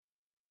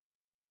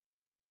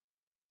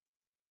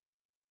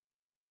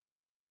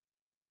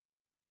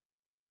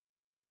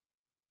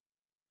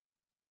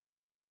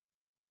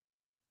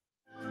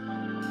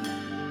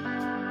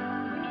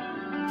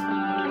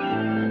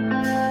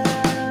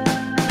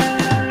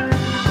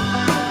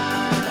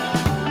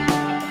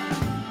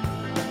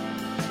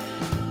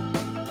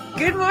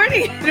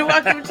morning and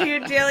welcome to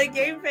your Daily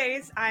Game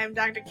Face. I am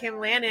Dr. Kim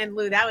Lannon.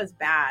 Lou, that was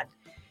bad.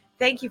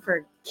 Thank you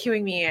for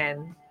cueing me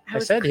in. I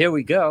said, here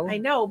we go. I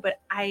know, but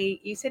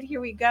you said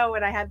here we go,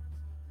 and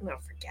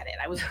forget it.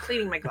 I was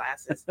cleaning my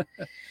glasses.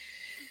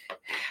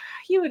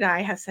 You and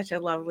I have such a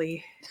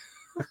lovely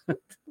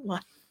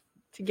life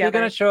together. You're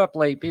going to show up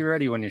late. Be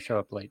ready when you show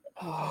up late.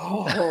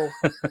 Oh,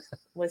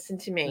 listen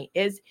to me.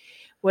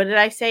 What did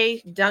I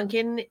say?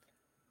 Duncan?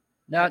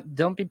 Now,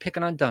 don't be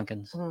picking on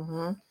Duncans.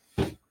 Mm-hmm.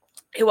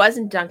 It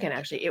wasn't Duncan,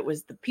 actually. It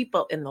was the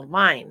people in the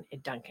line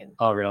at Duncan.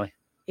 Oh, really?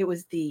 It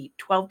was the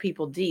 12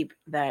 people deep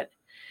that...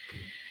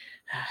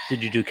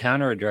 Did you do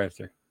counter or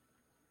drive-thru?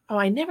 Oh,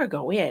 I never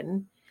go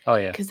in. Oh,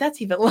 yeah. Because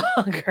that's even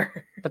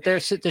longer. But there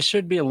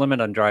should be a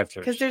limit on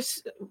drive-thrus.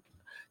 Because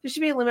there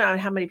should be a limit on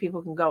how many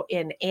people can go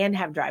in and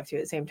have drive-thru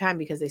at the same time,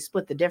 because they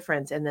split the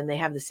difference and then they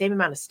have the same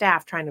amount of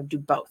staff trying to do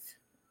both.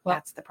 Well,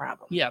 that's the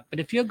problem. Yeah, but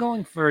if you're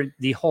going for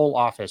the whole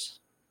office,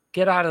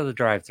 get out of the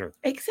drive-thru.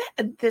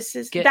 Exactly.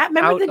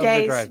 Remember the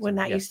days when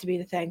that used to be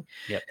the thing?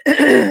 Yep.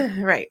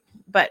 Right.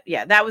 But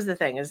yeah, that was the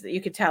thing, is that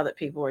you could tell that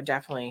people were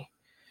definitely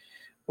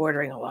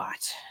ordering a lot,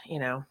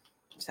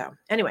 So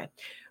anyway,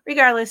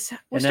 regardless,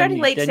 we're starting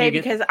late today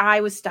because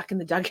I was stuck in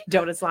the Dunkin'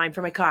 Donuts line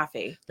for my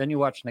coffee. Then you're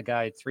watching a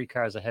guy 3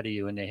 cars ahead of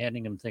you and they're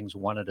handing him things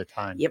one at a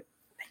time. Yep.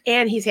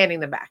 And he's handing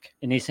them back.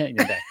 This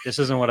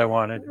isn't what I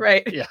wanted.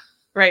 Right. Yeah.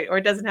 Right.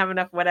 Or doesn't have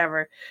enough,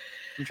 whatever.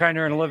 I'm trying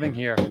to earn a living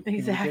here.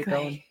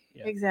 Exactly.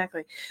 Yeah.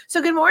 Exactly.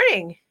 So good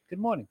morning. Good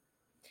morning.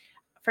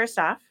 First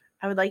off,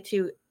 I would like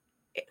to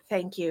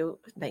thank you,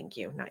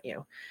 not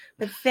you,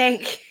 but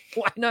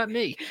Why not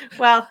me?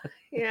 Well,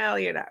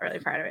 you're not really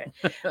part of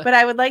it, but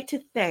I would like to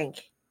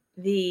thank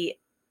the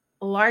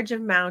large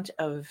amount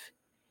of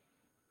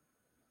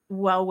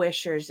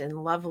well-wishers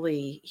and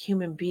lovely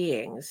human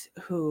beings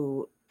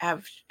who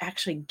have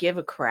actually give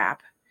a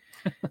crap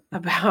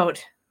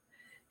about,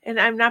 and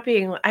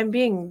I'm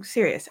being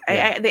serious.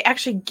 Yeah. They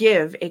actually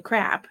give a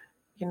crap.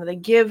 They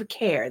give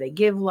care, they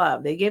give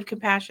love, they give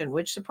compassion,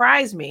 which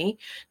surprised me,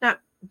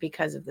 not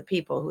because of the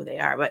people who they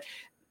are, but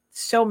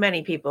so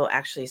many people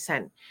actually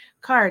sent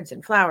cards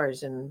and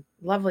flowers and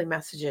lovely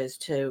messages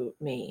to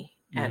me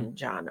and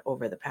John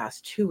over the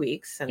past 2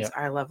 weeks since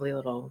our lovely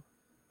little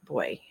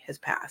boy has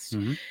passed.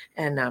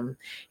 And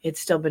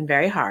it's still been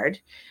very hard.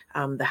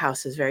 The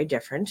house is very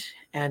different,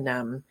 and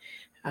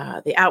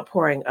the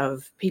outpouring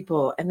of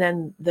people, and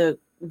then the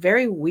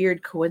very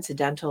weird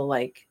coincidental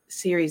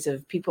series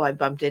of people I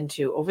bumped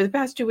into over the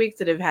past 2 weeks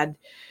that have had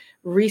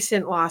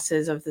recent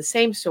losses of the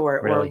same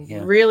sort,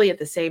 really at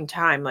the same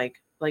time, like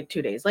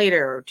 2 days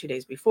later or 2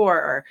 days before,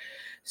 or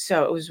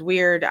so it was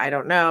weird. I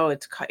don't know.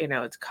 It's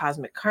it's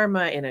cosmic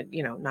karma in a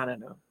not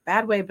in a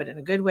bad way, but in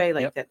a good way,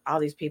 that all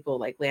these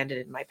people landed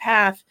in my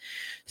path.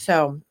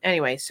 So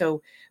anyway,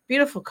 so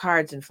beautiful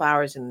cards and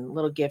flowers and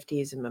little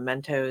gifties and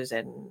mementos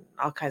and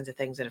all kinds of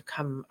things that have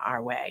come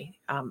our way.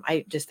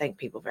 I just thank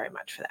people very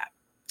much for that.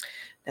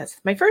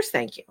 That's my first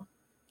thank you.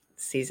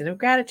 Season of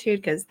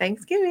gratitude, because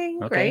Thanksgiving,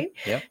 right?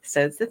 Yep.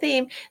 So it's the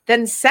theme.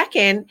 Then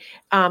second,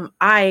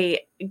 I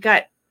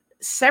got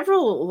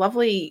several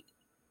lovely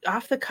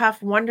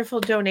off-the-cuff wonderful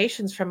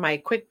donations from my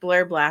quick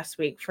blurb last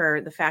week for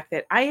the fact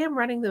that I am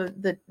running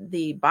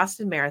the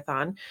Boston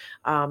Marathon,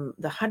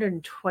 the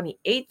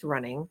 128th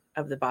running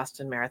of the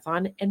Boston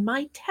Marathon, and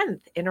my 10th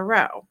in a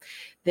row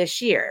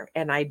this year.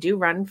 And I do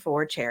run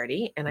for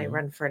charity, and I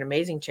run for an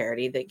amazing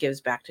charity that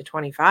gives back to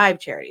 25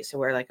 charities. So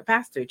we're like a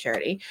pass-through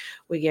charity.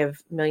 We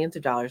give millions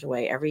of dollars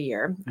away every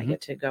year. I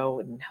get to go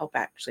and help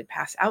actually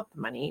pass out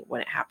the money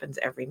when it happens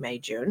every May,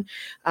 June.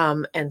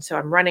 And so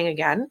I'm running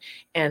again,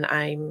 and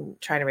I'm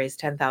trying to raise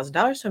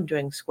 $10,000. So I'm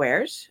doing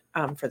squares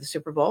for the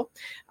Super Bowl,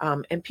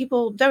 and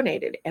people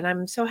donated, and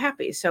I'm so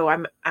happy. So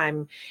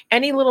I'm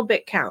any little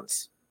bit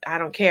counts. I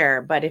don't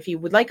care. But if you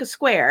would like a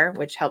square,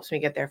 which helps me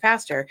get there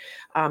faster,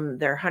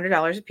 they're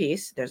 $100 a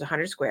piece. There's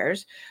 100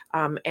 squares,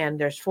 and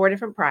there's 4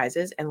 different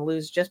prizes. And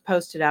Lou's just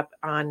posted up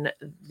on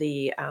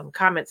the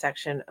comment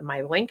section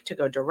my link to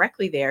go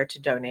directly there to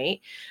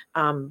donate.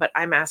 But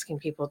I'm asking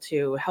people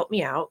to help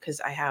me out,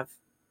 because I have,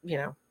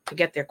 to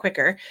get there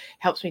quicker,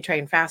 helps me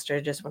train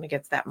faster. Just when it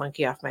gets that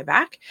monkey off my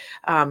back,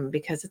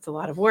 because it's a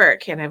lot of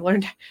work. And I've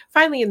learned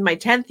finally in my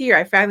 10th year,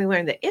 I finally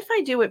learned that if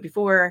I do it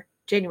before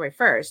January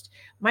 1st,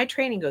 my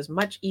training goes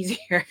much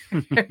easier.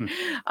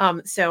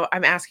 So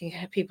I'm asking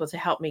people to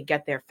help me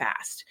get there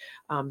fast.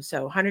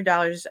 So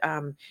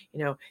 $100,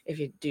 if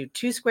you do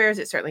 2 squares,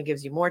 it certainly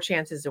gives you more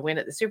chances to win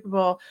at the Super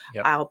Bowl.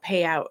 Yep. I'll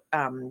pay out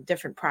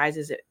different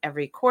prizes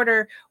every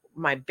quarter.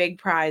 My big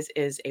prize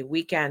is a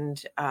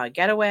weekend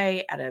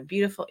getaway at a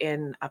beautiful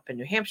inn up in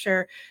New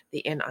Hampshire, the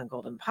Inn on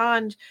Golden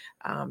Pond,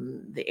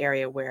 the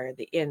area where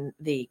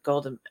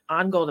Golden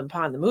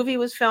Pond, the movie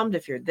was filmed.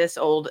 If you're this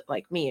old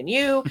like me and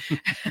you,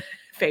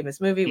 famous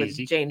movie with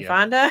Jane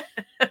Fonda.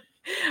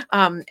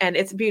 And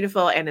it's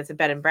beautiful, and it's a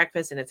bed and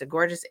breakfast, and it's a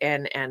gorgeous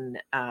inn, and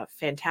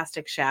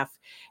fantastic chef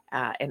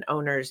and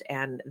owners.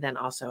 And then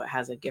also it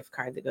has a gift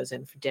card that goes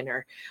in for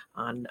dinner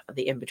on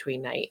the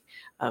in-between night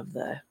of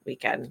the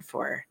weekend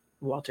for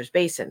Walters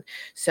Basin.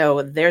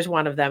 So there's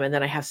one of them. And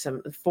then I have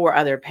 4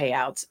 other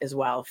payouts as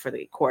well for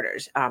the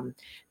quarters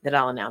that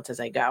I'll announce as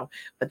I go.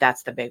 But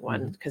that's the big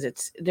one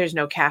because there's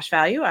no cash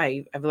value.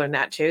 I've learned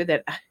that too,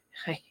 that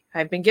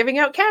I've been giving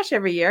out cash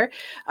every year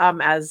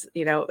as,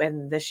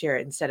 and this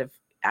year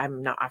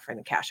I'm not offering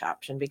the cash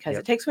option because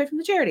it takes away from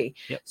the charity.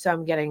 So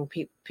I'm getting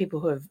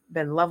people who have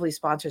been lovely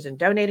sponsors and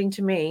donating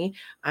to me.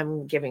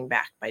 I'm giving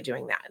back by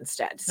doing that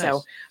instead.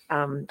 Nice.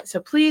 So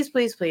please,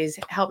 please, please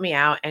help me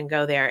out and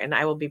go there. And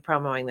I will be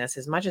promoting this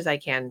as much as I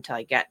can until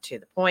I get to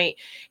the point.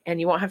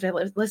 And you won't have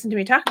to listen to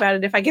me talk about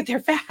it if I get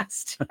there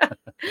fast.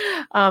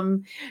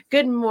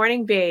 Good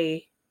morning,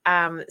 B.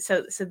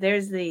 So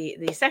there's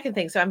the second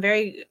thing. So I'm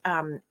very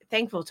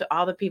thankful to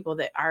all the people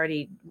that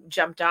already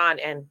jumped on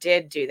and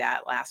did do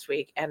that last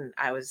week. And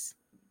I was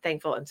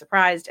thankful and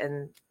surprised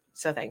and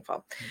so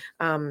thankful.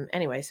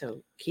 Anyway,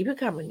 so keep it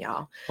coming,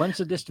 y'all. When's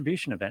the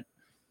distribution event?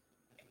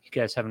 You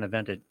guys have an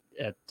event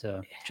at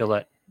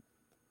Gillette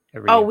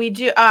every year. We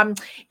do.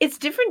 It's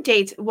different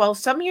dates. Well,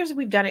 some years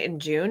we've done it in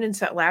June. And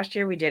so last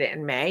year we did it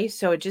in May.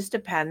 So it just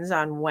depends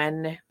on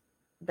when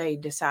they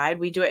decide.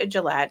 We do it at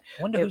Gillette.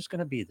 I wonder who's going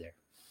to be there.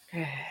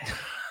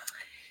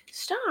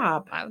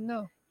 Stop. I don't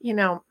know.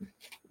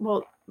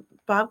 Well,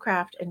 Bob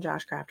Kraft and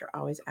Josh Kraft are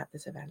always at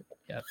this event.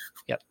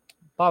 Yep.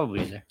 Bob will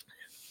be there.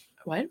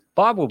 What?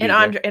 Bob will be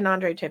there. And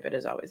Andre Tippett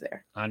is always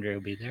there. Andre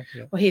will be there.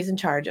 Yep. Well, he's in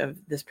charge of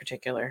this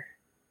particular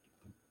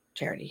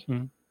charity.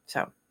 Mm-hmm.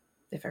 So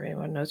if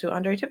everyone knows who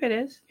Andre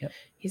Tippett is,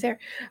 he's there.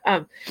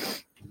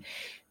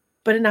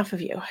 But enough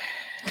of you.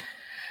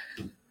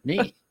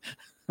 Me?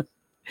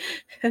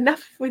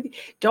 Enough with you.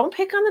 Don't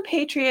pick on the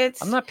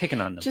Patriots. I'm not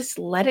picking on them. Just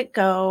let it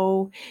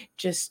go.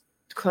 Just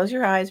close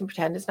your eyes and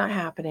pretend it's not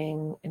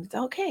happening, and it's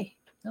okay.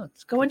 No,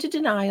 it's go into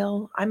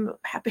denial. I'm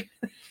happy.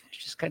 It's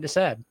just kind of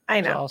sad.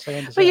 I know. But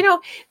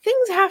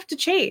things have to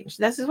change.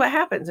 This is what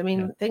happens. I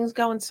mean, things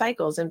go in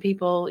cycles, and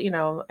people,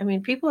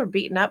 people are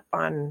beating up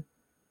on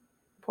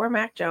poor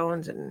Mac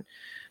Jones and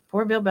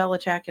poor Bill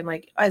Belichick,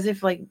 and as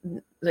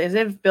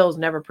if Bill's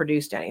never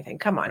produced anything.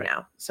 Come on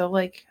now. So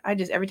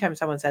every time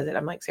someone says it,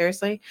 I'm like,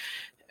 seriously,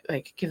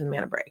 give the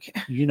man a break.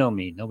 You know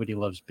me. Nobody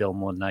loves Bill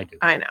more than I do.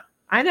 I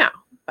know.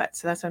 But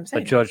so that's what I'm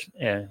saying. But George,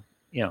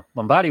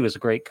 Lombardi was a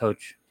great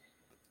coach.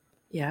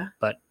 Yeah.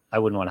 But I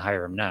wouldn't want to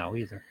hire him now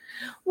either.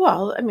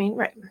 Well,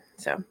 right.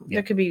 So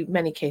there could be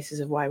many cases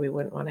of why we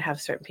wouldn't want to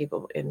have certain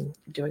people in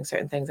doing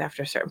certain things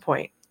after a certain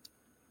point.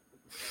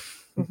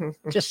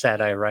 Just sad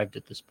I arrived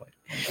at this point.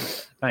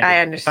 I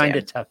understand. I find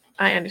it tough.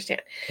 I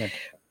understand. Yeah.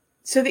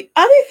 So the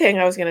other thing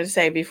I was going to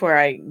say before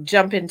I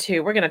jump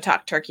into, we're going to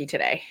talk turkey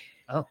today.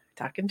 Oh,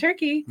 talking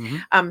turkey.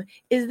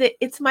 Is that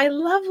it's my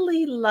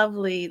lovely,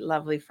 lovely,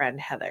 lovely friend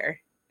Heather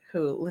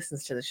who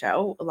listens to the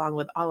show along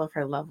with all of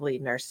her lovely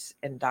nurse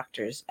and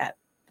doctors at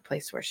the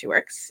place where she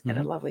works, and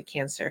a lovely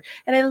cancer,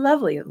 and a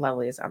lovely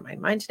is on my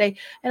mind today,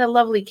 and a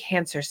lovely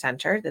cancer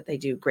center that they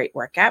do great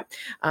work at.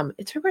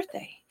 It's her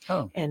birthday.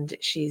 Oh, and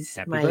she's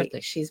Happy my birthday.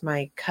 She's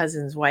my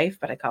cousin's wife,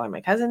 but I call her my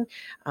cousin.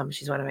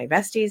 She's one of my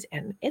besties,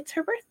 and it's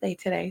her birthday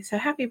today. So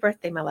happy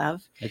birthday, my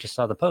love. I just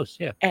saw the post.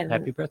 Yeah. And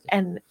happy birthday.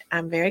 And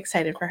I'm very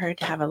excited for her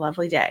to have a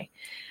lovely day.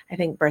 I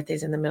think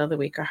birthdays in the middle of the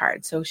week are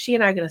hard. So she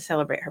and I are going to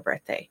celebrate her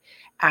birthday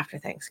after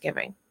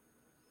Thanksgiving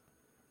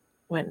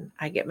when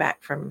I get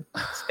back from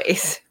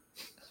space.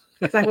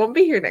 Because I won't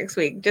be here next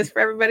week. Just for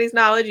everybody's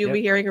knowledge, you'll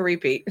be hearing a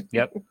repeat.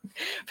 Yep.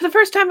 For the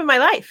first time in my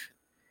life,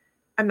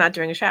 I'm not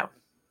doing a show.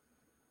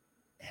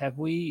 Have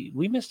we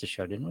missed a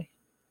show, didn't we?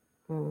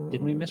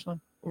 Didn't we miss one?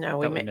 No,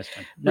 we missed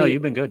one. No,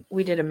 you've been good.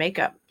 We did a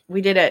makeup.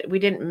 We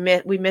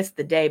missed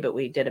the day, but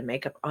we did a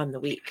makeup on the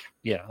week.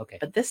 Yeah, okay.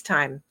 But this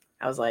time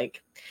I was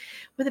like,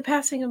 with the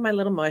passing of my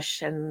little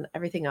mush and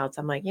everything else,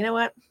 I'm like, you know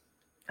what?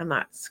 I'm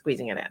not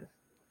squeezing it in.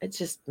 It's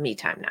just me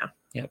time now.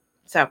 Yep.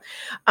 So,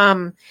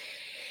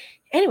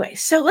 anyway,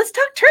 so let's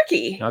talk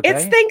turkey. Okay.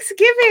 It's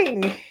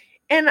Thanksgiving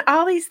and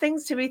all these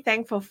things to be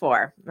thankful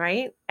for,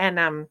 right?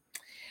 And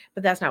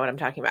but that's not what I'm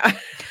talking about.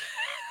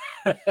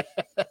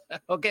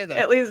 Okay, then.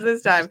 At least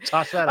this time.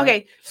 Toss that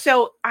Okay,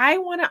 so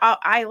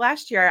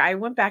last year I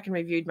went back and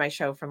reviewed my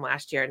show from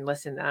last year and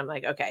listened, and I'm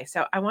like, okay,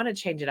 so I want to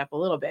change it up a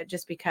little bit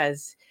just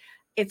because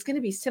it's going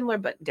to be similar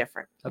but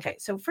different. Okay,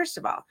 so first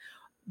of all,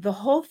 the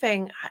whole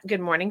thing.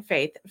 Good morning,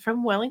 Faith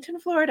from Wellington,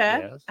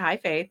 Florida. Yes. Hi,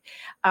 Faith.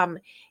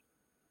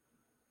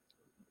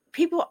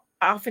 People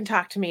often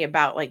talk to me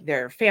about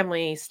their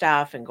family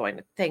stuff and going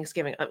to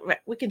Thanksgiving.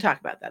 We can talk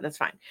about that. That's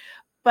fine.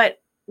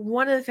 But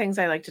one of the things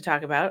I like to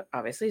talk about,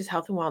 obviously, is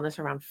health and wellness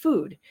around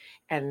food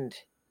and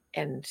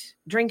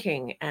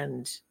drinking,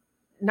 and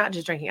not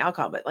just drinking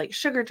alcohol, but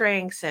sugar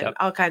drinks and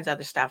all kinds of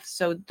other stuff.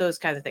 So those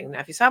kinds of things. Now,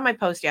 if you saw my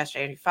post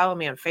yesterday and you follow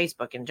me on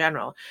Facebook in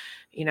general,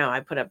 I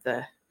put up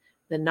the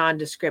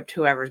nondescript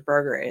whoever's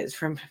burger is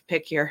from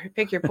pick your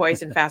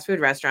poison fast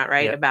food restaurant,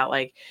 right? Yep. About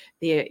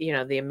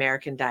the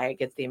American diet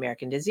gets the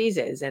American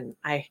diseases. And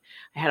I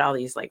had all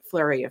these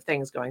flurry of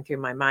things going through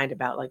my mind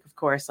about of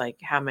course,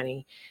 how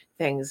many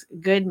things.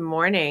 Good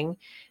morning,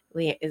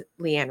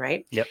 Leanne,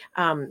 right? Yep.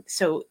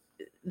 So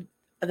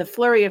the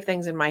flurry of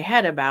things in my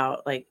head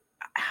about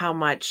how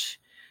much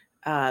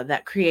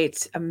that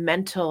creates a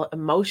mental,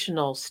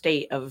 emotional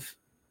state of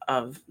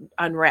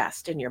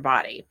unrest in your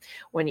body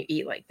when you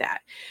eat like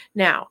that.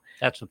 Now,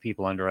 that's what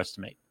people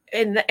underestimate.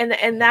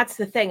 And that's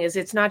the thing, is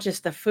it's not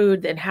just the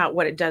food and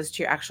what it does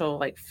to your actual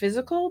like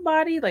physical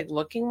body, like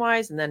looking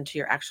wise, and then to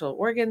your actual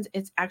organs.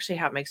 It's actually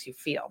how it makes you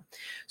feel.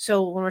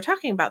 So when we're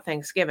talking about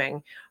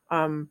Thanksgiving,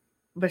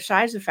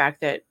 besides the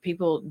fact that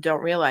people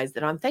don't realize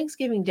that on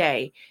Thanksgiving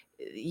Day,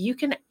 you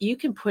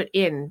can put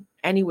in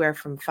anywhere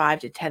from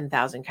 5 to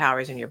 10,000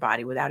 calories in your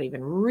body without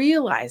even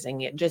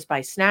realizing it, just by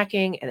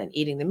snacking and then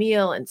eating the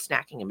meal and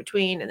snacking in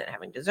between and then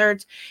having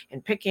desserts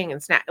and picking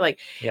and snack.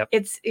 Like, yep.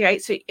 It's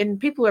right. So, and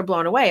people are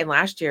blown away. And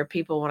last year,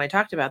 people, when I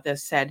talked about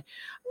this, said,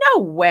 no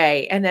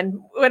way. And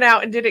then went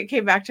out and did it,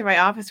 came back to my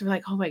office and were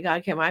like, oh my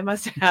God, Kim, I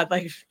must have had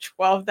like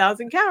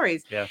 12,000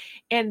 calories. Yeah.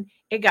 And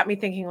it got me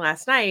thinking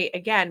last night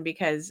again,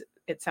 because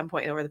at some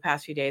point over the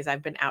past few days,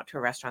 I've been out to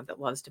a restaurant that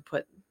loves to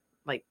put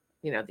like,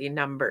 the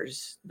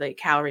numbers, the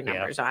calorie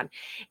numbers on.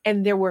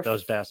 And there were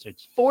those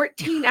bastards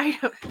 14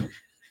 items.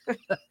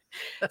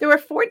 There were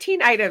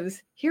 14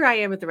 items. Here I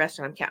am at the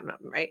restaurant, I'm counting them,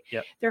 right?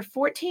 Yep. There are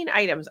 14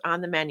 items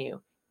on the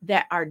menu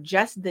that are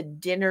just the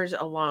dinners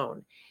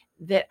alone,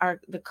 that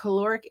are the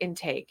caloric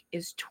intake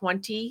is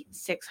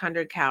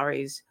 2,600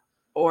 calories,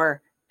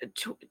 or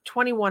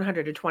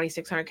 2,100 to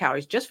 2,600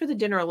 calories just for the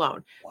dinner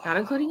alone. Wow. Not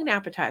including an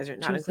appetizer,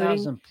 not including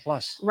 2,000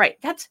 plus. Right.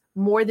 That's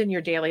more than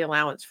your daily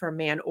allowance for a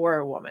man or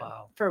a woman.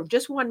 Wow. For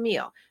just one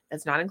meal.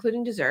 That's not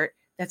including dessert.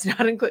 That's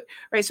not include,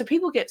 right? So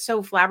people get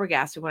so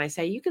flabbergasted when I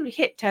say you can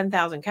hit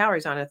 10,000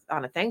 calories on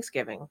a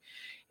Thanksgiving,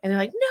 and they're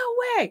like, no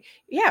way.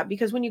 Yeah,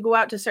 because when you go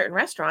out to certain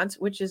restaurants,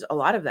 which is a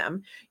lot of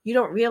them, you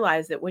don't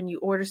realize that when you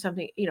order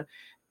something,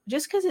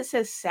 just because it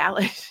says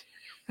salad,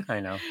 I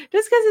know,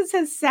 just because it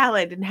says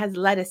salad and has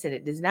lettuce in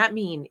it does not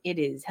mean it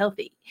is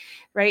healthy,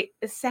 right?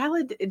 A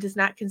salad, it does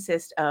not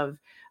consist of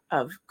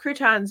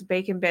croutons,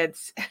 bacon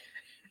bits,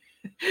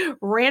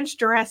 ranch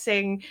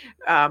dressing,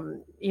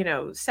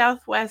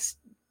 Southwest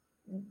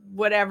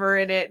whatever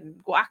in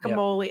it,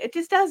 guacamole. Yep. It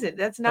just doesn't.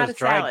 That's not those a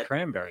salad. Dried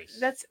cranberries.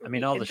 That's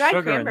all the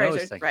sugar in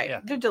those things. Right. Yeah.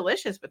 They're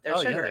delicious, but they're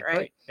sugar, they're right?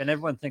 Great. And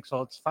everyone thinks,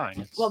 well, it's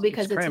fine.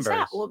 Because it's a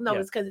salad. Well, no,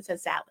 it's because it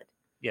says salad.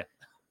 Yeah.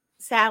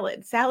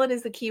 Salad. Salad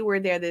is the key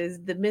word there. That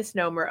is the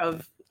misnomer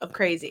of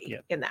crazy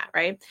in that,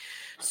 right?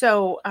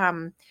 So,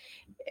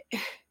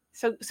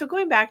 so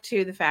going back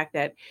to the fact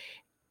that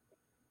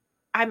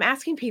I'm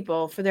asking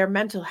people for their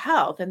mental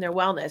health and their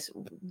wellness.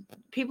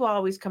 People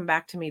always come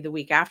back to me the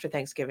week after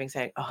Thanksgiving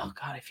saying, oh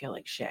God, I feel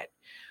like shit.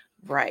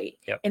 Right.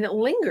 Yep. And it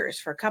lingers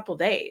for a couple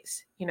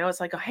days. It's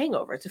like a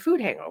hangover. It's a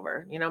food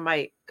hangover.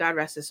 My, God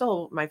rest his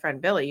soul, my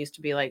friend Billy used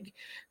to be like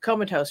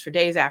comatose for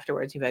days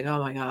afterwards. He'd be like, oh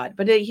my God.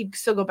 But he'd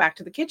still go back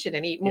to the kitchen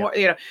and eat more,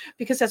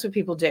 because that's what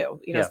people do.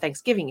 It's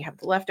Thanksgiving. You have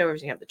the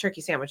leftovers, and you have the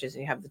turkey sandwiches,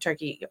 and you have the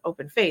turkey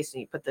open face,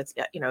 and you put this,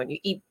 and you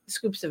eat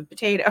scoops of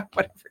potato,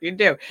 whatever you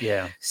do.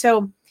 Yeah.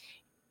 So,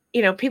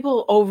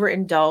 people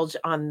overindulge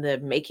on the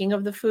making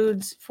of the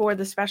foods for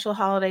the special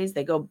holidays.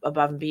 They go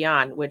above and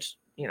beyond, which,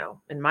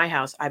 in my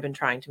house, I've been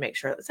trying to make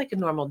sure it's like a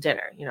normal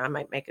dinner. I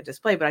might make a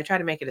display, but I try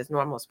to make it as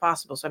normal as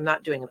possible. So I'm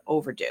not doing an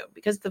overdo,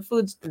 because the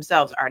foods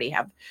themselves already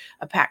have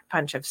a packed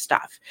punch of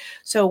stuff.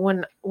 So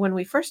when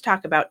we first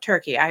talk about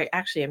turkey, I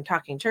actually am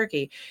talking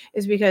turkey,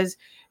 is because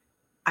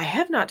I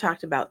have not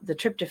talked about the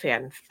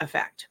tryptophan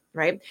effect,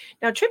 right?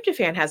 Now,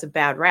 tryptophan has a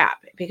bad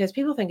rap because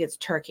people think it's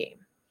turkey.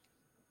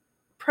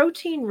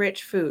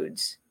 Protein-rich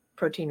foods,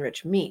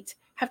 protein-rich meats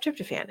have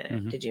tryptophan in it.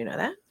 Mm-hmm. Did you know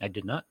that? I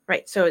did not.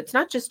 Right. So it's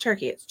not just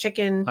turkey, it's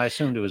chicken. I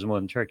assumed it was more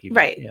than turkey.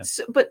 Right. Yeah.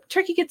 So, but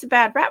turkey gets a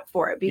bad rap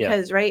for it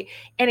because, right,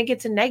 and it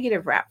gets a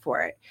negative rap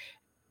for it.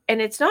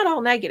 And it's not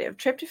all negative.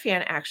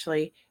 Tryptophan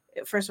actually,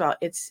 first of all,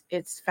 it's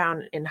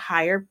found in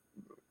higher,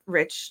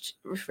 richer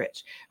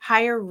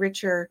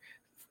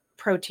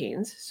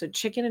proteins. So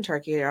chicken and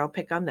turkey, I'll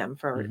pick on them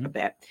for a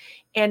bit.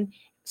 And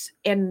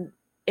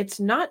it's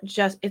not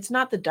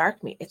the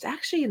dark meat. It's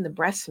actually in the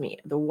breast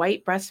meat, the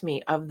white breast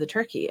meat of the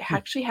turkey. It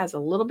actually has a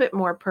little bit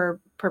more per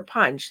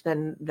punch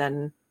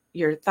than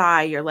your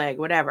thigh, your leg,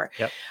 whatever.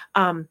 Yep.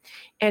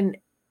 And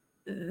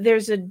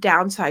there's a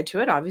downside to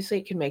it. Obviously,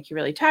 it can make you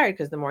really tired,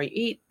 because the more you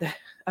eat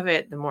of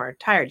it, the more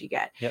tired you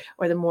get,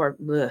 or the more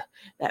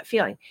that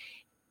feeling.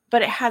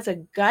 But it has a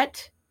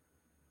gut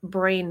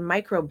brain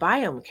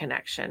microbiome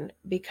connection,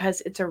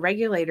 because it's a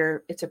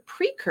regulator, it's a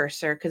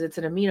precursor, because it's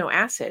an amino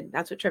acid.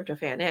 That's what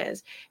tryptophan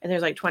is. And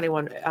there's like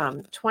 21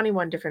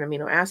 different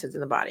amino acids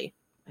in the body.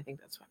 I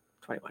think that's what,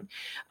 21.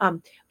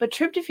 But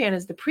tryptophan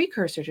is the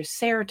precursor to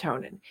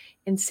serotonin,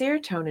 and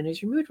serotonin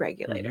is your mood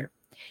regulator.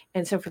 Mm-hmm.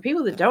 And so for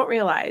people that don't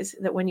realize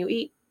that when you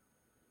eat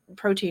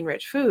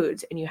protein-rich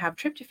foods and you have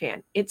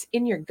tryptophan, it's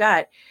in your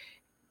gut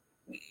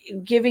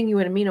giving you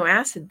an amino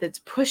acid that's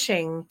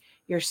pushing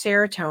your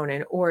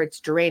serotonin, or it's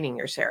draining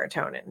your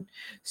serotonin.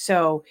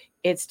 So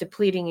it's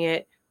depleting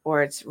it,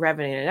 or it's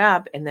revving it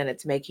up, and then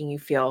it's making you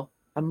feel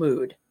a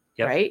mood,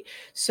 right?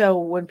 So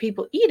when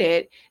people eat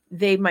it,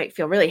 they might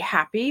feel really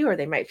happy, or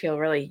they might feel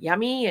really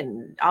yummy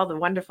and all the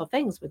wonderful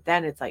things, but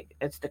then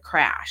it's the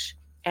crash.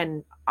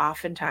 And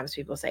oftentimes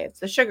people say it's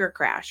the sugar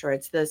crash or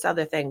it's this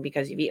other thing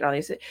because you've eaten all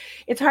these.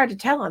 It's hard to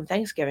tell on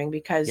Thanksgiving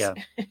because Yeah.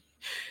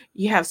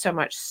 you have so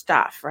much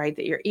stuff, right,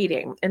 that you're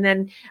eating. And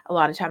then a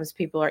lot of times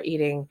people are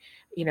eating,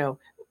 you know,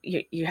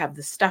 you have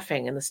the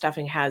stuffing, and the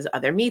stuffing has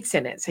other meats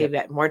in it. So Yep.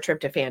 you've got more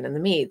tryptophan in the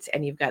meats,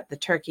 and you've got the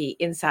turkey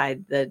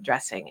inside the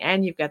dressing,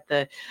 and you've got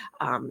the,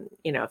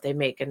 if they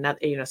make another,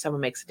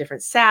 someone makes a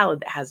different salad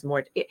that has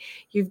more,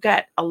 you've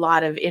got a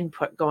lot of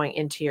input going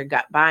into your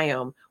gut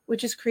biome,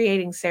 which is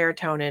creating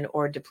serotonin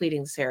or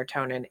depleting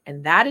serotonin.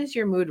 And that is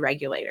your mood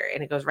regulator.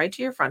 And it goes right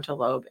to your frontal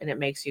lobe and it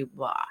makes you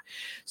blah.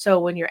 So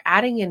when you're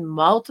adding in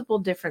multiple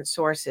different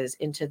sources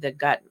into the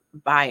gut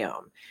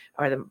biome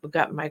or the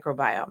gut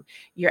microbiome,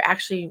 you're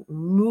actually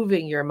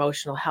moving your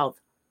emotional health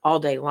all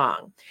day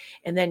long.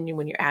 And then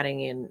when you're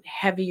adding in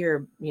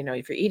heavier,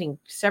 if you're eating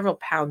several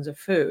pounds of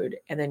food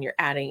and then you're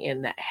adding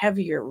in that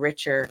heavier,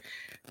 richer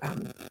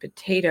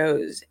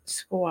potatoes,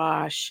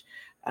 squash,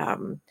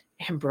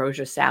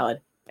 ambrosia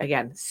salad.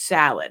 Again,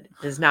 salad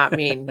does not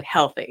mean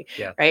healthy,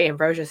 Yeah. right?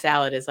 Ambrosia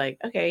salad is like,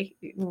 okay,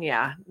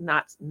 yeah,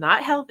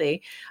 not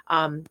healthy.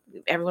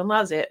 Everyone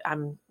loves it.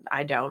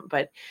 I don't,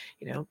 but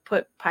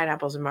put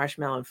pineapples and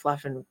marshmallow and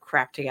fluff and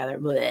crap together.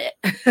 Yeah.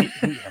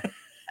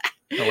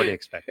 Oh, what do you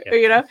expect?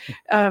 Yeah.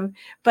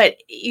 But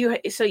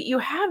you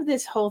have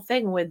this whole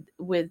thing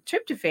with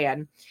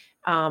tryptophan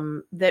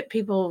that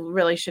people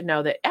really should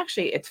know that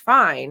actually it's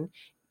fine.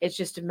 It's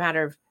just a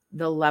matter of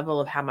the level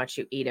of how much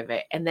you eat of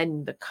it, and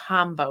then the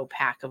combo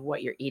pack of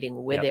what you're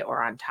eating with it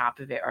or on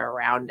top of it or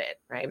around it,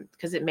 right?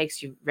 Because it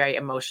makes you very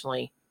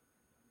emotionally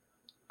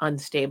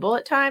unstable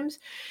at times.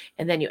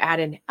 And then you add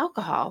in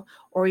alcohol,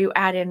 or you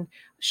add in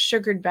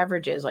sugared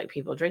beverages, like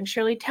people drink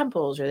Shirley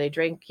Temples, or they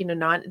drink,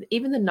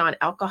 even the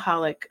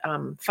non-alcoholic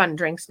fun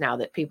drinks now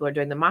that people are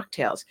doing, the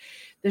mocktails,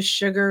 the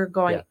sugar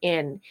going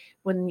in.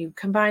 When you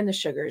combine the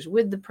sugars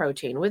with the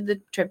protein, with the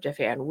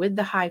tryptophan, with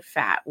the high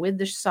fat, with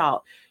the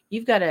salt,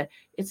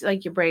 it's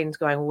like your brain's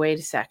going, wait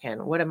a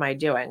second, what am I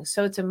doing?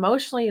 So it's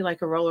emotionally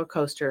like a roller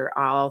coaster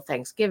all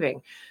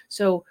Thanksgiving.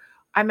 So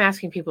I'm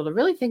asking people to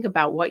really think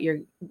about what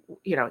you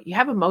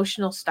have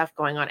emotional stuff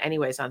going on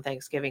anyways on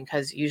Thanksgiving,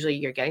 because usually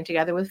you're getting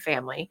together with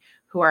family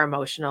who are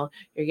emotional.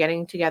 You're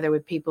getting together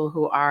with people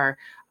who are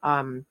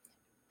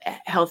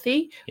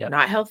healthy,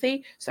 not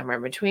healthy, somewhere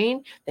in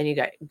between. Then you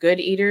got good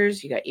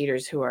eaters. You got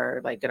eaters who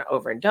are like going to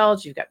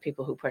overindulge. You've got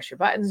people who push your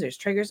buttons. There's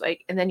triggers,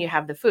 and then you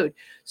have the food.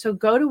 So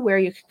go to where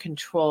you can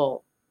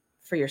control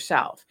for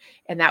yourself.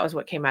 And that was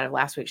what came out of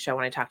last week's show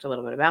when I talked a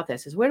little bit about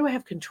this, is where do I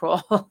have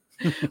control?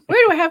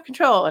 Where do I have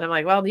control? And I'm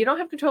like, well, you don't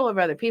have control over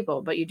other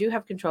people, but you do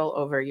have control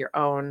over your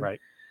own,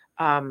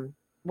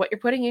 what you're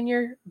putting in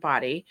your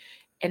body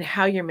and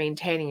how you're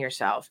maintaining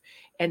yourself.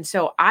 And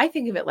so I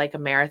think of it like a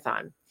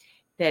marathon,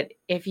 that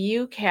if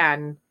you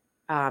can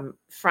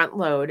front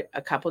load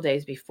a couple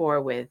days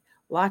before with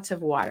lots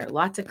of water,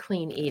 lots of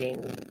clean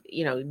eating,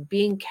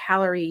 being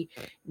calorie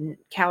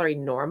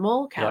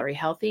normal, calorie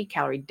healthy,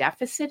 calorie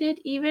deficited,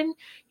 even,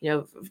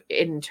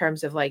 in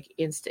terms of like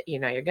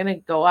you're going to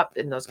go up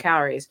in those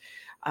calories.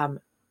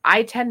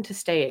 I tend to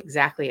stay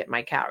exactly at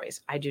my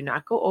calories. I do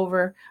not go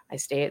over. I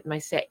stay at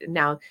my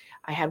Now,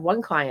 I had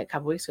one client a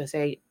couple weeks ago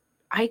say,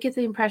 I get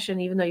the impression,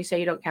 even though you say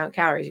you don't count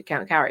calories, you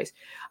count calories.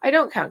 I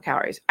don't count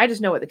calories. I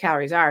just know what the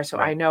calories are. So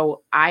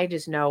I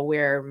just know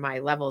where my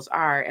levels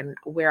are and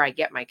where I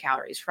get my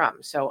calories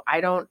from. So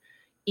I don't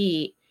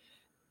eat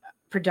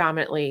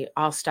predominantly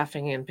all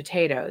stuffing and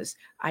potatoes.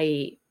 I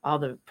eat all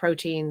the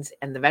proteins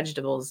and the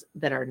vegetables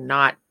that are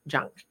not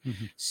junk.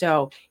 Mm-hmm.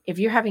 So if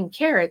you're having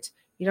carrots,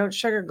 you don't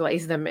sugar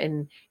glaze them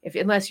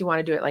unless you want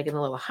to do it like in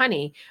a little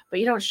honey, but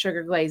you don't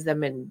sugar glaze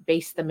them and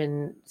baste them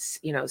in,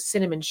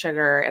 cinnamon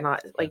sugar and all,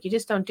 like, you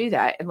just don't do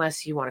that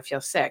unless you want to feel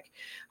sick.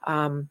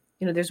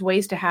 There's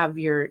ways to have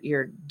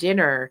your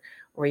dinner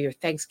or your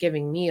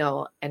Thanksgiving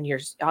meal and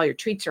all your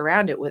treats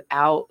around it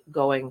without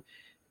going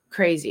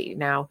crazy.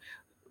 Now,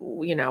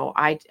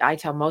 I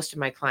tell most of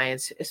my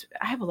clients,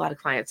 I have a lot of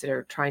clients that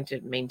are trying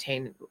to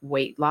maintain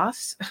weight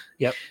loss.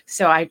 Yep.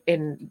 So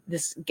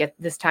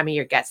this time of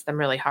year gets them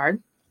really hard.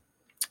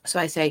 So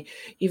I say,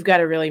 you've got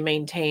to really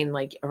maintain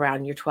like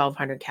around your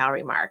 1,200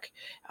 calorie mark.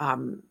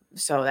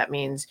 So that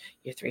means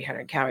your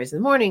 300 calories in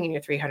the morning and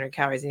your 300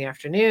 calories in the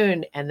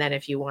afternoon. And then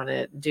if you want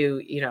to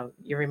do,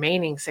 your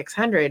remaining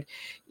 600,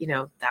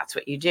 that's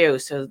what you do.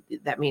 So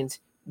that means,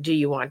 do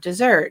you want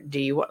dessert? Do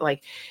you want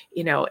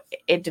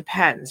it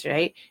depends,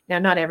 right? Now,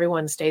 not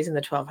everyone stays in the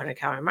 1,200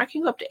 calorie mark.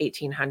 You can go up to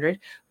 1,800,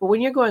 but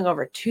when you're going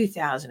over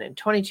 2,000 and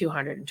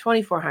 2,200 and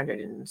 2,400,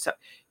 and so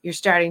you're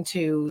starting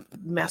to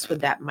mess with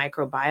that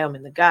microbiome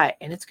in the gut,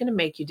 and it's going to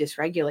make you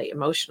dysregulate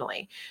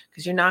emotionally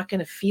because you're not going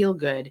to feel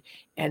good.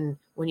 And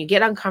when you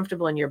get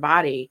uncomfortable in your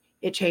body,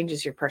 it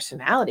changes your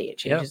personality. It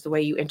changes the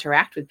way you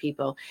interact with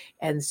people.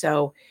 And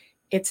so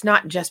it's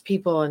not just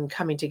people and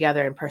coming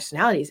together and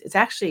personalities. It's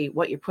actually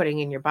what you're putting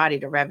in your body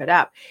to rev it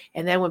up.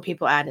 And then when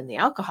people add in the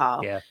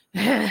alcohol,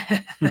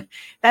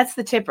 that's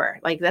the tipper.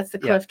 Like, that's the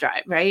cliff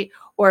drive, right?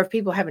 Or if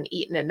people haven't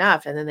eaten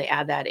enough and then they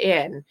add that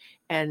in,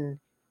 and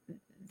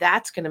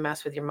that's going to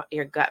mess with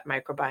your gut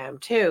microbiome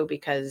too,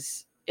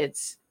 because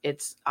it's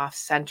off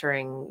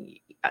centering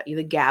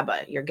the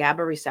GABA. Your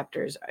GABA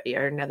receptors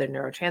are another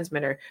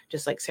neurotransmitter,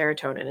 just like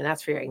serotonin, and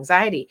that's for your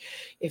anxiety.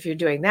 If you're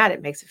doing that,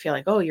 it makes it feel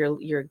like, oh,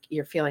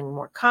 you're feeling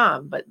more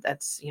calm, but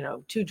that's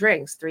 2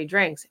 drinks, 3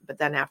 drinks, but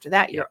then after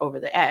that you're over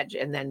the edge,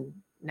 and then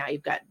now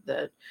you've got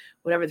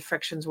whatever the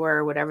frictions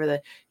were,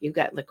 you've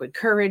got liquid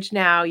courage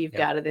now, you've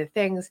got other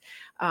things.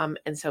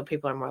 And so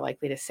people are more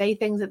likely to say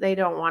things that they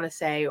don't want to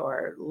say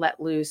or let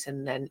loose,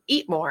 and then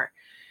eat more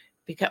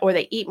or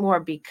they eat more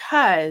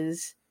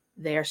because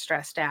they're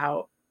stressed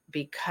out,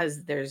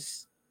 because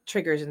there's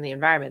triggers in the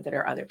environment that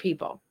are other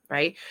people.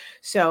 Right.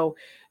 So,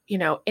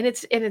 and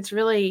it's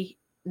really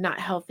not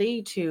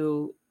healthy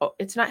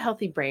it's not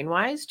healthy brain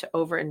wise to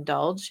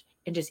overindulge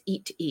and just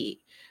eat to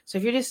eat. So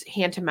if you're just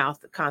hand to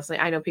mouth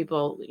constantly, I know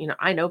people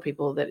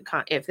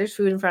that if there's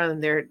food in front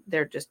of them,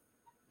 they're just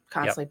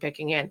constantly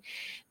picking in.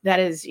 That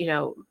is,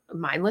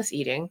 mindless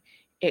eating.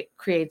 It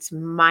creates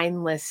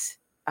mindless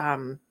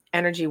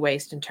energy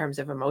waste in terms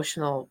of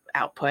emotional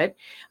output.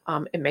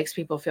 It makes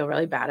people feel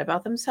really bad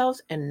about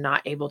themselves and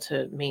not able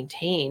to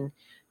maintain,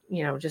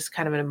 just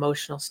kind of an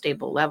emotional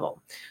stable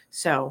level.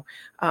 So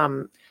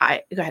go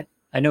ahead.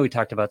 I know we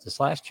talked about this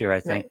last year, I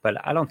think, but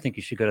I don't think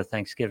you should go to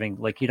Thanksgiving.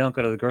 Like, you don't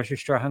go to the grocery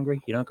store hungry.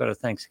 You don't go to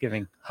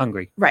Thanksgiving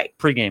hungry. Right.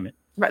 Pre-game it.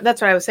 Right.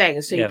 That's what I was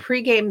saying. So you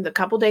pre-game the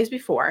couple days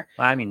before.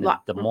 I mean,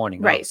 the morning.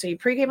 Right. So you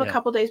pre-game a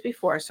couple days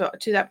before. So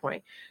to that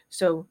point.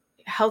 So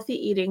healthy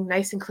eating,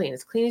 nice and clean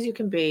as you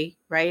can be.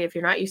 Right. If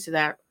you're not used to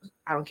that,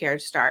 I don't care to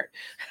start.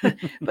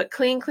 But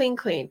clean.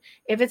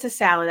 If it's a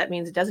salad, that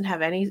means it doesn't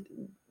have any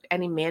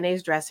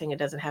mayonnaise dressing. It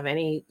doesn't have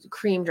any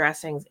cream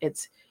dressings.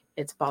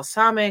 It's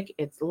balsamic,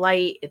 it's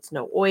light, it's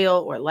no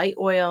oil or light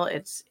oil,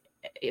 it's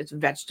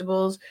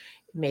vegetables,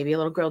 maybe a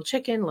little grilled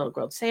chicken, a little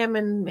grilled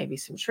salmon, maybe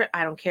some shrimp,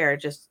 I don't care,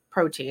 just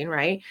protein,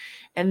 right?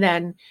 And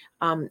then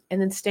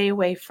stay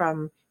away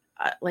from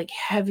like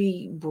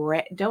heavy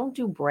bread. Don't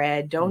do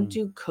bread, don't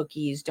do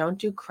cookies, don't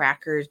do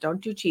crackers, don't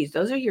do cheese.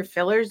 Those are your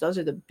fillers, those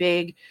are the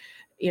big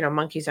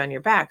monkeys on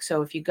your back.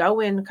 So if you go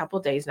in a couple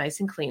of days, nice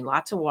and clean,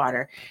 lots of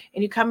water,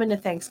 and you come into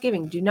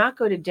Thanksgiving, do not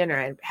go to dinner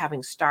and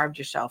having starved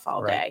yourself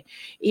all day.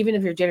 Even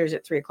if your dinner's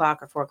at 3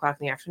 o'clock or 4 o'clock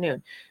in the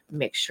afternoon,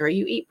 make sure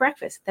you eat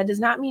breakfast. That does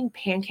not mean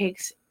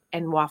pancakes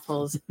and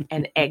waffles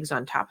and eggs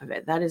on top of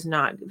it. That is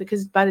not,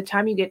 because by the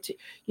time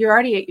you're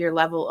already at your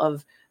level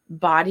of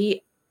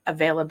body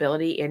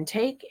availability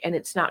intake, and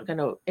it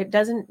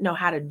doesn't know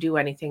how to do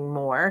anything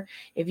more.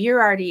 If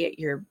you're already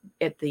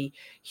at the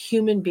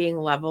human being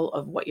level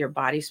of what your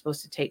body's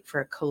supposed to take for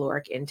a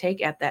caloric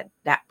intake at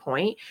that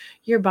point,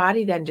 your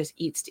body then just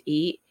eats to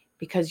eat,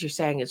 because you're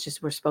saying it's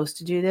just, we're supposed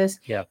to do this.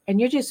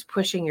 And you're just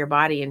pushing your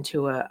body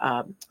into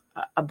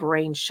a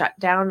brain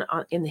shutdown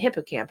in the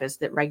hippocampus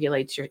that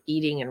regulates your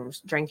eating and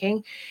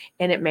drinking,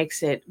 and it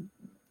makes it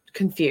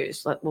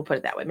confused. We'll put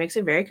it that way. It makes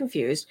it very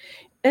confused,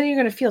 and you're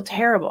going to feel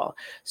terrible.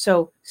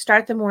 So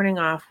start the morning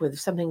off with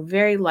something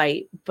very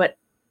light, but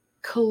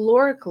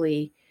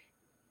calorically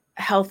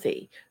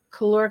healthy,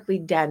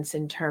 calorically dense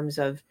in terms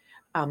of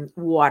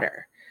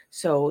water.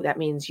 So that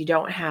means you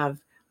don't have,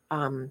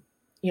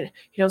 you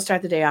don't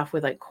start the day off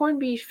with like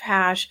corned beef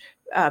hash,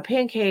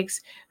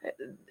 pancakes,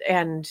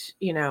 and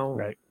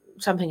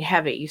something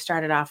heavy. You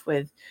start it off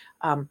with,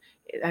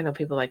 I know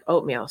people like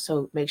oatmeal.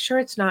 So make sure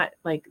it's not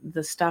like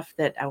the stuff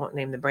that, I won't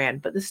name the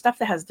brand, but the stuff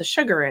that has the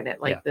sugar in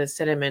it, like the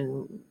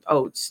cinnamon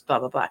oats, blah,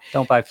 blah, blah.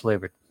 Don't buy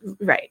flavored.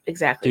 Right.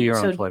 Exactly. Do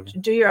your own flavor.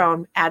 Do your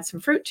own, add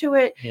some fruit to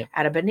it,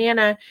 add a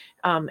banana,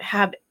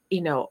 have,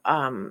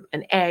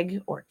 an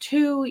egg or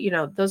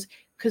 2, those,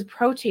 because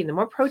protein, the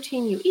more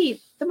protein you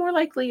eat, the more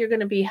likely you're going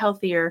to be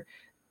healthier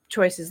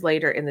choices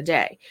later in the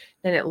day.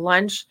 Then at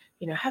lunch,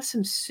 have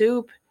some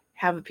soup,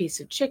 have a piece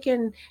of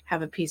chicken,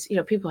 have a piece,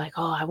 people are like,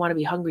 oh, I want to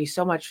be hungry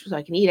so much so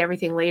I can eat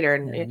everything later.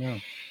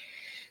 And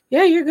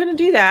you're going to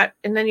do that.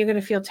 And then you're going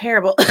to feel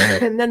terrible.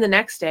 And then the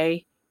next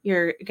day,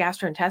 your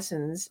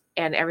gastrointestines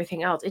and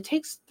everything else, it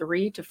takes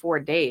 3 to 4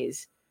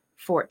 days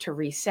for it to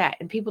reset.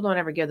 And people don't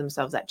ever give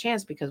themselves that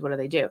chance, because what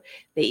do?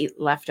 They eat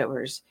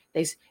leftovers.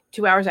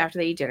 2 hours after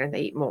they eat dinner,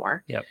 they eat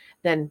more.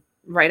 Then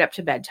right up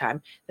to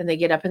bedtime. Then they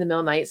get up in the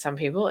middle of the night, some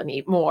people, and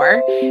eat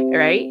more,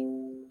 right?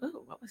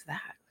 Oh, what was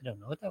that? I don't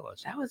know what that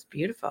was. That was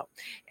beautiful.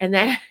 And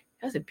then that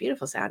was a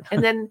beautiful sound.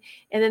 And then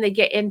they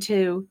get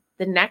into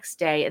the next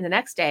day,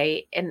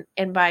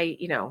 and by,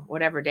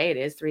 whatever day it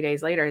is, 3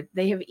 days later,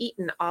 they have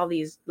eaten all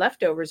these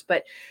leftovers.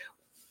 But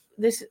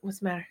what's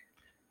the matter?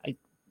 I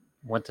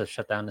went to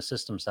shut down the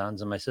system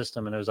sounds in my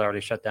system, and it was already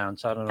shut down.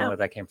 So I don't know where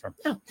that came from.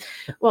 Oh,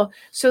 well,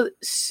 so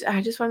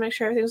I just want to make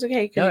sure everything's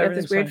okay, because you got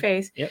this weird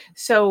face.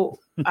 So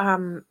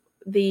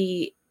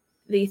the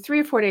 3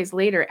 or 4 days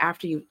later,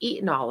 after you've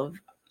eaten all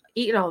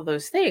of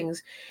those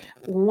things,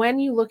 when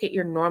you look at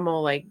your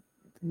normal, like,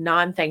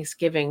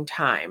 non-Thanksgiving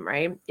time,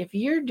 right? If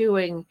you're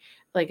doing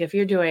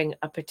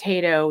a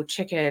potato,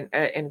 chicken,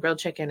 and grilled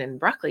chicken and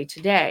broccoli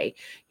today,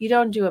 you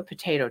don't do a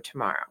potato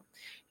tomorrow.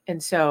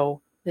 And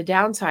so the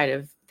downside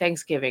of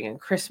Thanksgiving and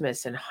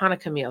Christmas and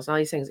Hanukkah meals and all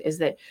these things is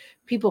that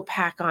people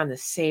pack on the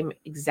same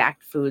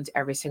exact foods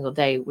every single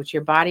day, which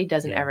your body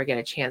doesn't ever get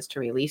a chance to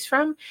release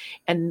from.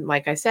 And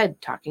like I said,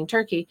 talking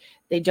turkey,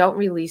 they don't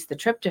release the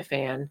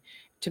tryptophan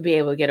to be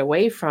able to get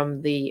away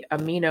from the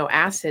amino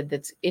acid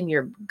that's in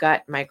your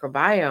gut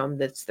microbiome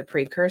that's the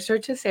precursor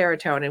to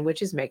serotonin,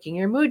 which is making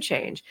your mood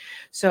change.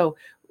 So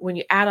when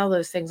you add all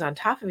those things on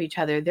top of each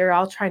other, they're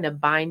all trying to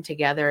bind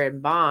together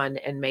and bond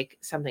and make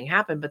something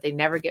happen, but they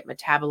never get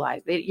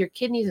metabolized. Your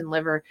kidneys and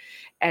liver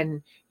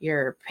and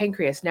your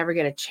pancreas never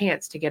get a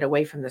chance to get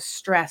away from the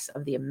stress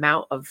of the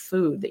amount of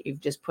food that you've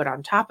just put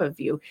on top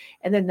of you.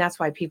 And then that's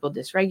why people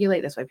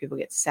dysregulate. That's why people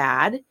get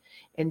sad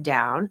and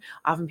down.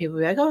 Often people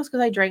be like, oh, it's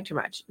because I drank too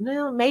much.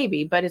 No,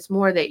 maybe, but it's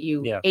more that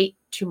you ate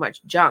too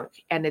much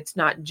junk, and it's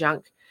not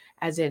junk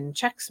as in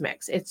Chex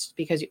Mix. It's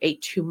because you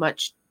ate too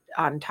much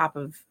on top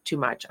of too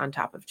much on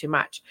top of too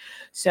much.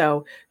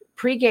 So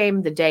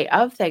pregame the day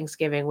of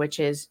Thanksgiving, which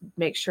is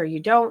make sure you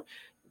don't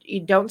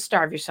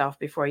starve yourself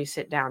before you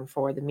sit down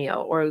for the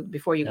meal or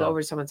before you go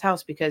over to someone's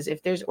house, because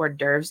if there's hors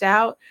d'oeuvres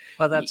out,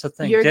 well, that's the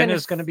thing.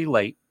 Dinner's going to be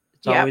late.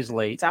 It's always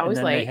late. It's always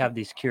and then late. They have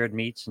these cured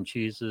meats and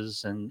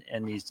cheeses and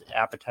these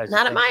appetizers.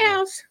 Not at my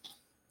house.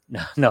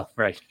 No,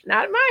 right.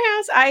 Not at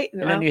my house.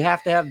 And then you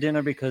have to have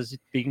dinner because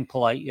being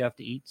polite, you have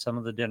to eat some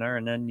of the dinner,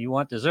 and then you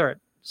want dessert.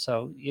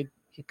 So you're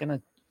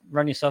gonna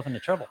run yourself into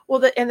trouble.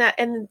 Well,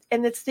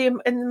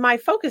 and my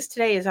focus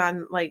today is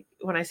on, like,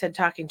 when I said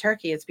talking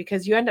turkey, it's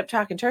because you end up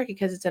talking turkey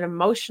because it's an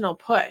emotional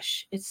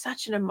push. It's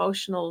such an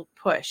emotional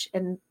push,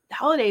 and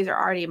holidays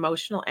are already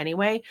emotional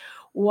anyway.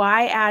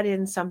 Why add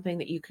in something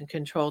that you can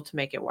control to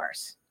make it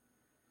worse?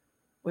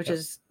 Which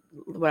is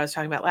what I was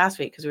talking about last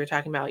week, because we were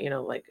talking about,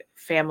 like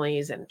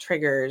families and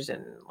triggers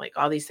and like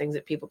all these things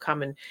that people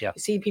come and you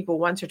see people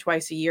once or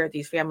twice a year at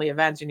these family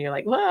events, and you're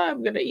like, well,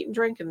 I'm going to eat and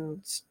drink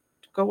and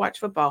go watch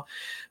football.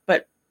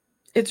 But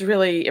it's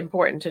really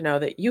important to know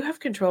that you have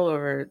control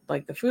over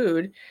like the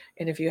food.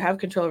 And if you have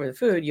control over the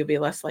food, you'll be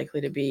less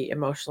likely to be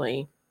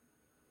emotionally,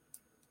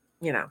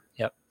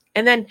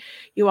 And then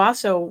you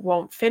also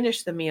won't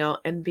finish the meal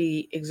and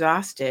be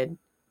exhausted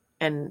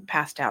and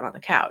passed out on the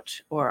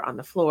couch or on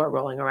the floor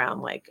rolling around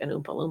like an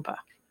Oompa Loompa.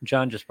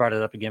 John just brought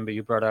it up again, but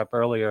you brought it up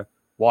earlier.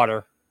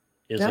 Water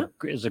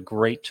is a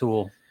great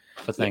tool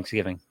for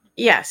Thanksgiving.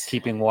 Yes.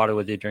 Keeping water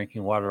with you,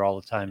 drinking water all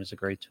the time is a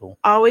great tool.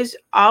 Always,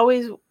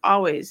 always,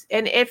 always.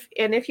 And if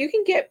you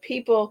can get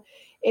people,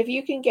 this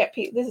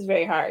is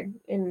very hard,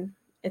 and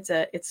it's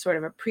sort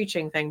of a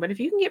preaching thing, but if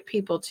you can get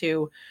people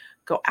to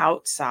go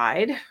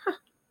outside,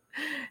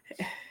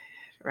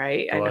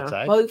 right? Go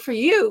outside? Well, for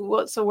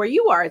you, so where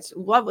you are, it's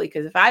lovely,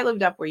 because if I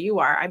lived up where you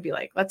are, I'd be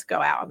like, let's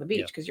go out on the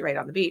beach, because you're right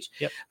on the beach.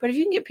 Yep. But if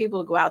you can get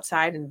people to go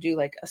outside and do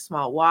like a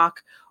small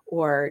walk,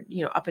 or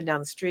up and down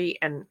the street,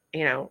 and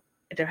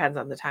it depends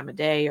on the time of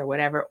day or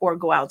whatever, or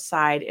go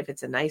outside if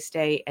it's a nice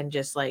day and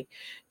just like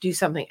do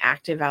something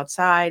active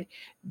outside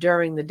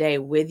during the day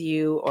with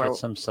you, or get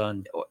some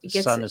sun.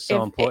 Sun is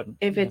so important.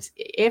 If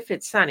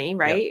it's sunny,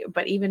 right?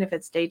 But even if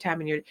it's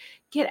daytime and you're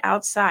get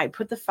outside,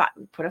 put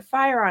a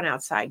fire on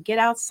outside, get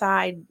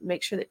outside,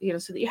 make sure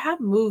that, so that you have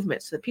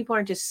movement, so that people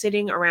aren't just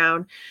sitting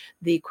around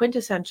the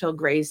quintessential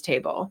Gray's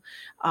table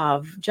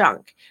of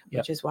junk,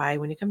 which is why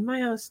when you come to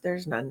my house,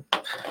 there's none.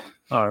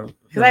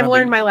 Because I've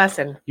learned my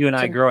lesson. You and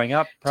I growing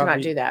up probably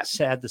not do that.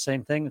 Had the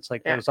same thing. It's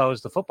like there was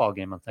always the football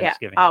game on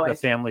Thanksgiving.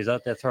 Always. The family's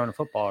out there throwing a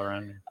football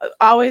around.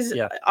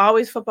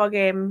 Always football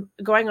game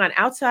going on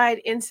outside,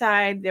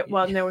 inside.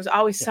 And there was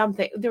always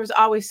something. There was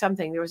always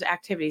something. There was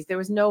activities. There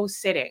was no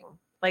sitting.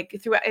 Like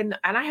throughout, and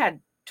I had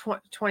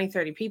 20,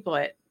 30 people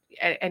at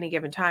any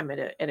given time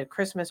at a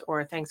Christmas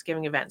or a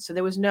Thanksgiving event. So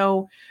there was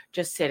no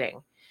just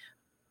sitting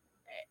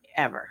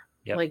ever.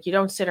 Yep. Like you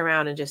don't sit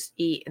around and just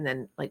eat and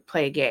then like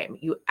play a game.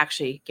 You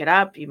actually get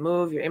up, you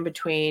move, you're in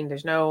between.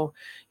 There's no,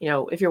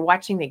 if you're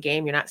watching the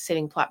game, you're not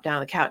sitting plopped down on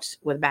the couch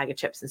with a bag of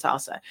chips and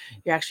salsa.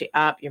 You're actually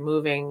up, you're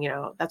moving,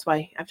 that's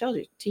why I've told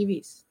you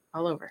TVs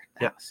all over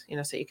the house,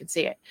 so you can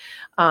see it.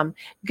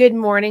 Good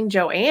morning.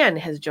 Joanne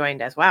has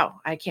joined us.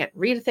 Wow. I can't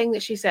read a thing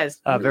that she says.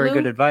 Very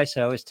good advice.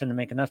 I always tend to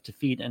make enough to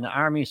feed an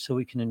army so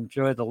we can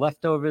enjoy the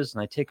leftovers,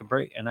 and I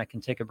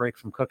can take a break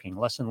from cooking.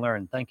 Lesson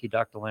learned. Thank you,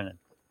 Dr. Lannon.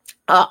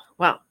 Oh,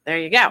 well, there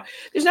you go.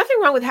 There's nothing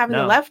wrong with having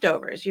the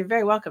leftovers. You're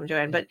very welcome,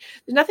 Joanne, but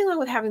there's nothing wrong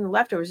with having the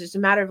leftovers. It's a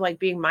matter of like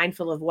being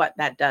mindful of what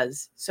that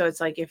does. So it's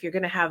like, if you're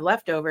going to have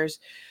leftovers,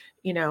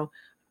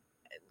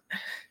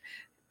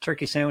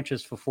 turkey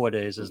sandwiches for 4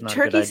 days is not a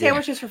good idea. Turkey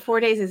sandwiches for 4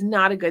 days is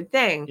not a good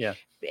thing. Yeah.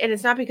 And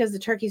it's not because the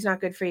turkey's not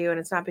good for you. And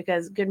it's not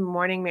because, good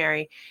morning,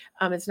 Mary.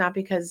 It's not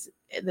because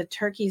the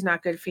turkey's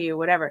not good for you,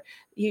 whatever.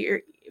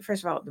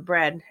 First of all, the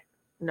bread,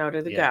 no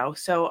to the go.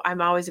 So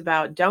I'm always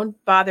about, don't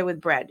bother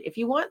with bread. If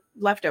you want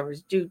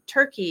leftovers, do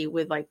turkey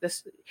with like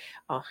this.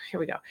 Oh, here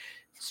we go.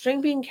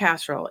 String bean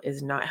casserole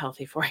is not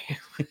healthy for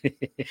you.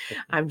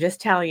 I'm just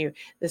telling you,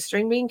 the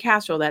string bean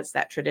casserole, that's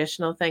that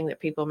traditional thing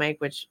that people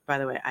make, which by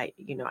the way, I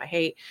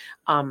hate.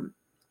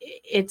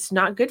 it's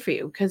not good for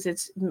you because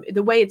it's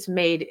the way it's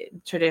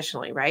made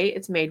traditionally, right?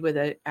 It's made with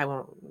I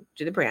won't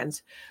do the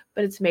brands,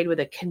 but it's made with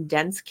a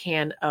condensed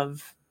can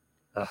of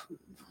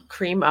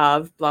cream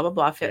of blah, blah,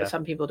 blah. Yeah.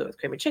 Some people do it with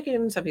cream of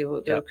chicken. Some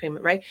people do Yeah. it with cream,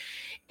 right?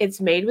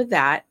 It's made with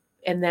that.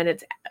 And then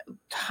it's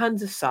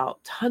tons of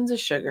salt, tons of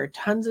sugar,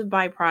 tons of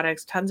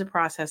byproducts, tons of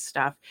processed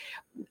stuff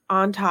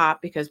on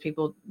top because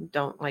people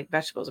don't like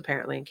vegetables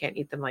apparently and can't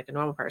eat them like a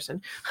normal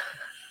person.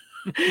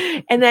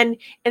 and then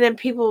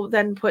people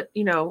then put,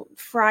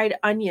 fried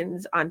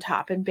onions on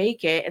top and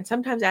bake it and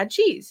sometimes add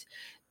cheese.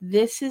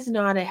 This is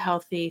not a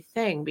healthy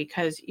thing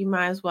because you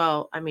might as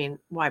well,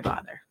 why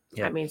bother?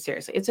 Yeah.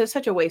 Seriously, it's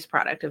such a waste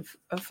product of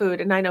food.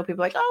 And I know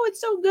people are like, oh,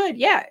 it's so good.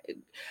 Yeah,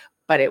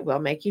 but it will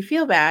make you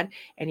feel bad.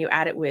 And you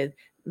add it with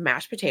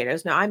mashed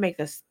potatoes. Now I make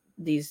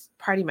these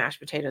party mashed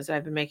potatoes that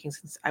I've been making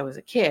since I was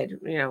a kid,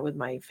 with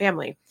my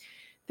family.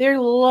 They're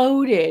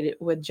loaded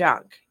with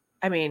junk.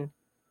 I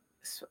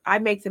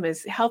make them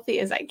as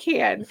healthy as I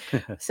can.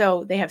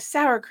 So they have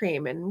sour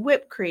cream and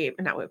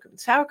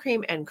sour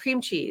cream and cream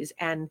cheese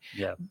and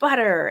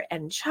butter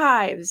and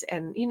chives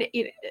and,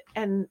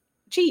 and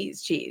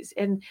cheese.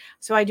 And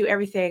so I do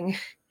everything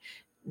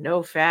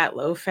no fat,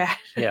 low fat.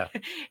 Yeah.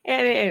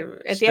 And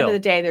at the end of the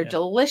day, they're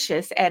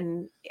delicious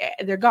and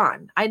they're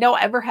gone. I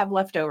don't ever have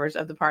leftovers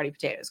of the party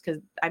potatoes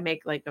because I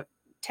make like a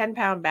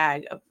 10-pound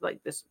bag of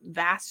like this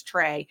vast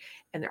tray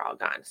and they're all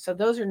gone. So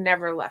those are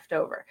never left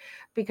over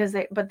because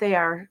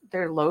they're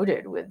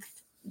loaded with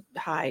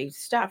high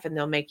stuff and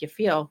they'll make you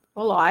feel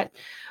a lot.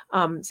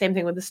 Same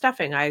thing with the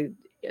stuffing. I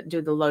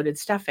do the loaded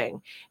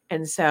stuffing.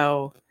 And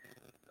so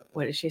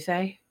what did she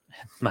say?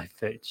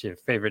 Your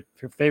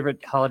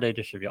favorite holiday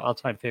dish of your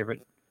all-time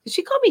favorite. Did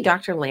she call me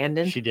Dr.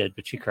 Landon? She did,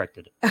 but she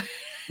corrected it.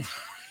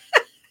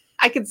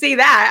 I can see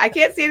that. I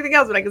can't see anything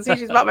else, but I can see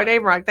she's spelled my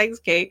name wrong. Thanks,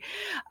 Kate.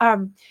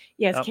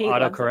 Yes, Kate.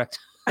 Autocorrect.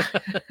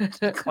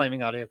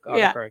 Claiming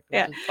autocorrect.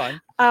 Yeah. It's fine.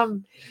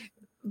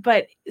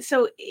 But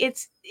so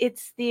it's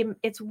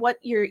what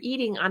you're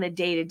eating on a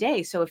day to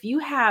day. So if you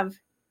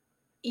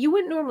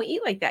wouldn't normally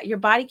eat like that. Your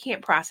body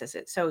can't process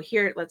it. So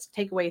here, let's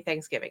take away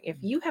Thanksgiving. If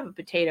you have a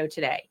potato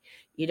today,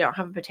 you don't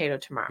have a potato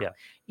tomorrow. Yeah.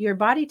 Your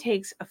body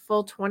takes a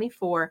full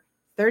 24,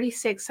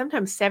 36,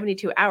 sometimes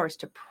 72 hours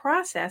to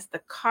process the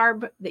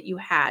carb that you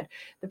had,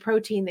 the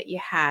protein that you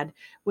had,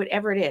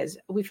 whatever it is.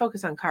 We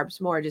focus on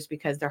carbs more just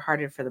because they're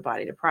harder for the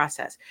body to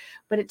process.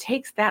 But it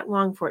takes that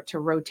long for it to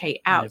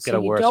rotate out. You've got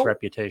a worse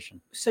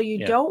reputation. So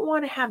you don't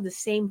want to have the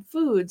same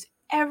foods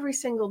every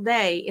single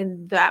day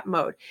in that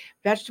mode.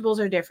 Vegetables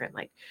are different,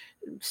 like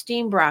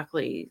steamed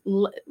broccoli,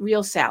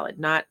 real salad,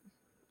 not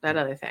that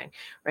other thing,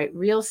 right?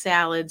 Real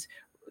salads,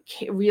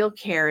 real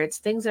carrots,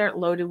 things that aren't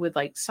loaded with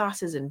like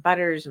sauces and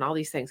butters and all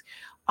these things.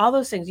 All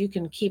those things you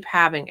can keep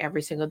having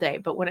every single day.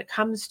 But when it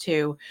comes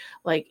to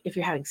like if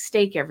you're having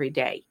steak every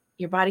day,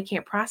 your body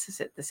can't process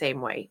it the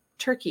same way.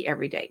 Turkey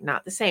every day,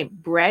 not the same.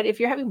 Bread, if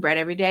you're having bread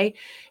every day,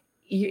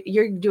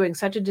 you're doing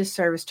such a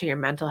disservice to your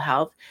mental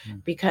health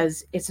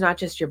because it's not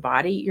just your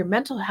body. Your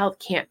mental health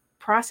can't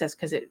process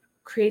because it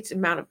creates an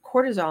amount of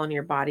cortisol in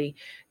your body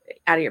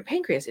out of your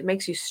pancreas. It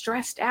makes you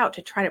stressed out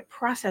to try to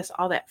process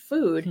all that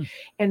food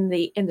and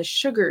the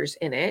sugars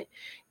in it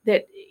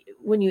that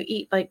when you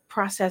eat like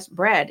processed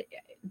bread,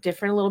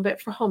 different a little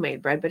bit for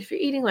homemade bread. But if you're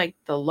eating like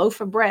the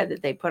loaf of bread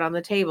that they put on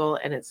the table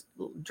and it's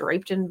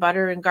draped in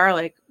butter and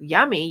garlic,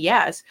 yummy,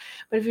 yes.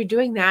 But if you're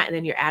doing that and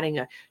then you're adding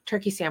a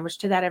turkey sandwich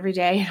to that every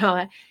day and all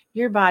that,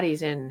 your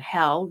body's in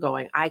hell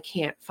going, I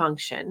can't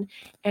function.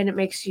 And it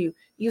makes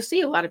you'll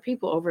see a lot of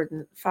people over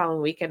the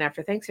following weekend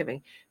after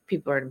Thanksgiving,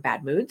 people are in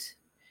bad moods.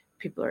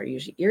 People are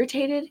usually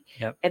irritated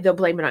and they'll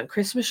blame it on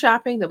Christmas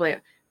shopping.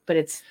 But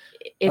it's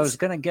I was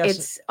gonna guess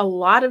it's a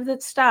lot of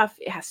that stuff.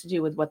 It has to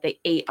do with what they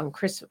ate on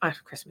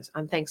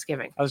on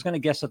Thanksgiving. I was going to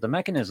guess at the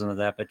mechanism of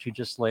that, but you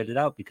just laid it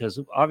out because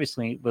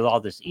obviously with all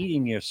this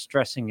eating, you're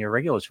stressing your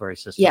regulatory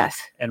system. Yes.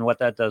 And what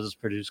that does is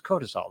produce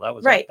cortisol. That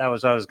was right. I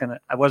wasn't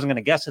going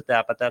to guess at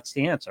that, but that's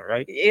the answer,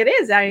 right? It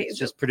is. It's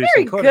just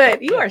producing cortisol. Very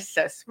good. You are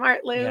so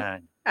smart, Lou. Yeah.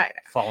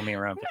 Follow me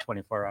around for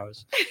 24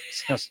 hours.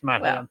 So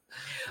smart. Well,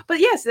 but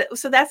yes,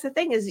 so that's the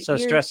thing is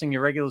stressing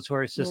your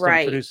regulatory system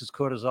produces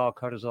cortisol.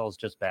 Cortisol is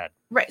just bad.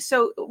 Right.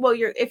 So,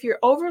 if you're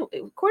over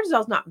cortisol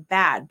is not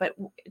bad, but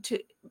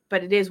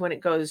it is when it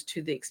goes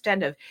to the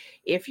extent of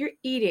if you're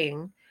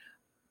eating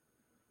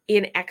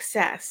in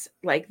excess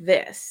like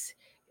this,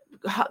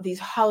 these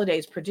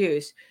holidays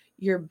produce,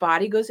 your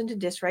body goes into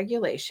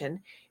dysregulation.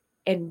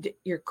 And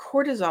your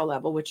cortisol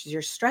level, which is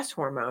your stress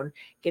hormone,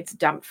 gets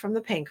dumped from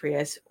the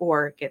pancreas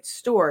or gets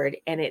stored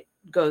and it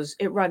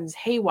runs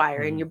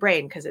haywire in your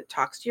brain because it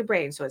talks to your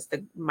brain. So it's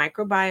the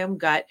microbiome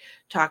gut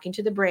talking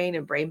to the brain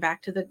and brain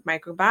back to the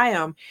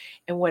microbiome.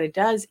 And what it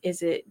does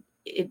is it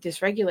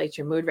dysregulates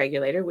your mood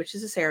regulator, which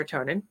is a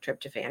serotonin,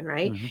 tryptophan,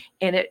 right?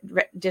 And it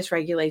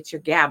dysregulates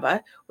your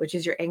GABA, which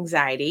is your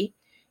anxiety.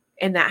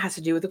 And that has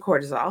to do with the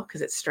cortisol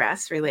because it's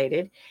stress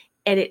related.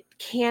 And it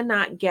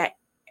cannot get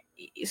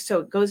so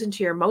it goes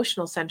into your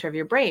emotional center of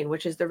your brain,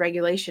 which is the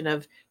regulation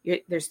of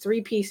there's three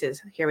pieces.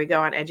 Here we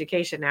go on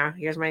education now.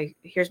 Here's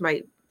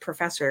my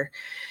professor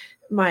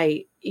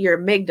your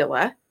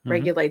amygdala Mhm.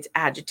 regulates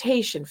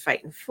agitation,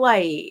 fight and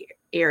flight,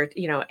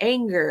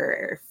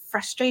 anger,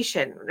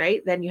 frustration,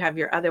 right? Then you have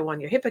your other one,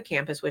 your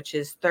hippocampus, which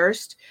is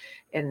thirst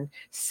and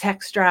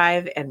sex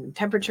drive and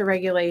temperature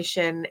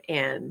regulation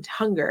and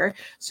hunger.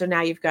 So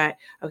now you've got,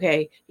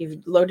 okay,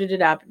 you've loaded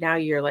it up. Now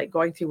you're like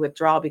going through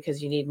withdrawal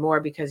because you need more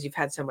because you've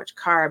had so much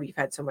carb, you've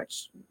had so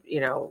much,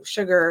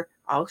 sugar,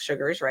 all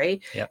sugars,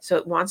 right? Yep. So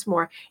it wants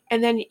more.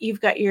 And then you've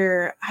got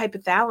your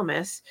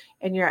hypothalamus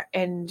your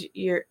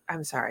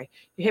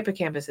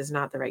hippocampus is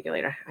not the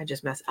regulator. I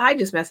just mess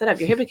it up.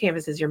 Your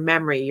hippocampus is your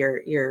memory,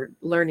 your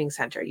learning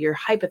center. Your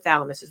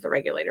hypothalamus is the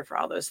regulator for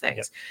all those things.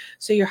 Yep.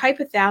 So your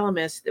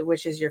hypothalamus,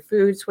 which is your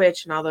food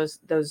switch and all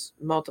those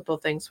multiple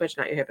things switch,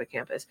 not your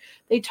hippocampus,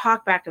 they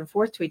talk back and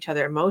forth to each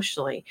other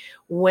emotionally.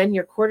 When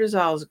your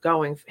cortisol is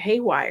going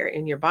haywire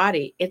in your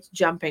body, it's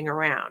jumping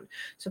around.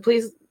 So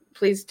please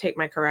take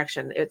my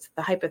correction. It's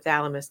the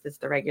hypothalamus that's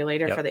the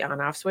regulator Yep. for the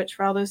on-off switch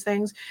for all those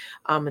things.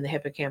 And the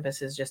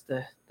hippocampus is just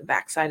the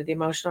backside of the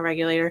emotional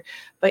regulator.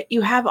 But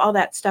you have all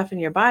that stuff in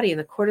your body and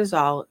the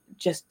cortisol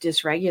just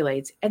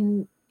dysregulates.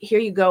 And here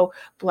you go,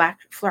 Black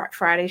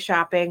Friday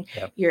shopping.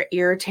 Yep. You're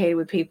irritated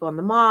with people in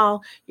the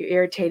mall. You're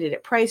irritated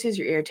at prices.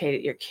 You're irritated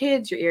at your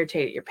kids. You're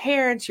irritated at your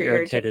parents. You're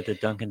irritated at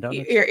Dunkin'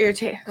 Donuts. You're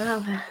irritated.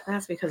 Well,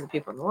 that's because of the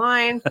people in the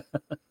line.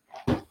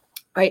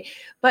 Right.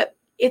 But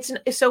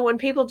so when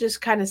people just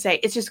kind of say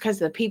it's just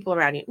because of the people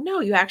around you, no,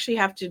 you actually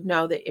have to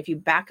know that if you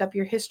back up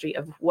your history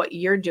of what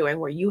you're doing,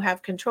 where you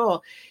have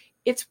control,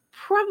 it's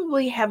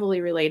probably heavily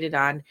related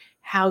on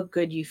how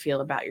good you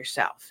feel about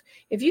yourself.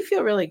 If you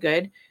feel really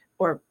good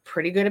or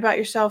pretty good about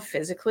yourself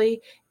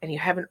physically, and you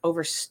haven't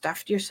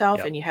overstuffed yourself,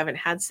 Yep. and you haven't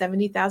had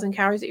 70,000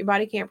 calories that your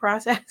body can't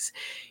process,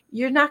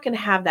 you're not going to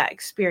have that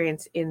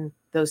experience in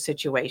those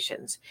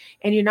situations.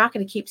 And you're not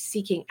going to keep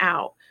seeking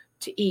out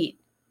to eat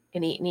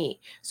and eat and eat.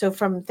 So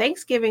from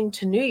Thanksgiving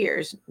to New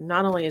Year's,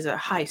 not only is a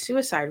high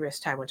suicide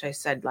risk time, which I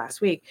said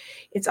last week,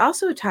 it's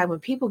also a time when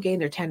people gain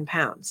their 10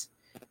 pounds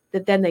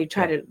that then they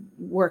try to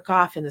work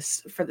off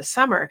for the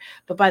summer.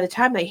 But by the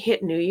time they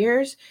hit New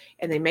Year's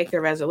and they make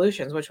their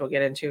resolutions, which we'll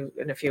get into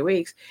in a few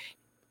weeks,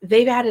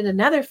 they've added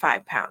another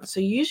 5 pounds. So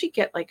you usually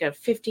get like a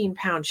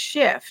 15-pound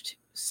shift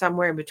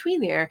somewhere in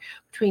between there,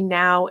 between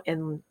now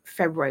and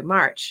February,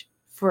 March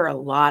for a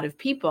lot of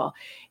people.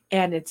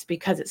 And it's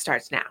because it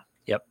starts now.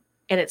 Yep.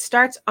 And it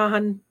starts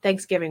on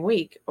Thanksgiving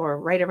week or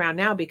right around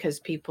now because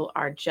people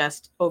are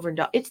just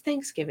overindulged. It's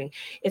Thanksgiving.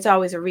 It's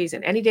always a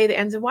reason. Any day that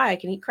ends in Y, I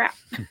can eat crap,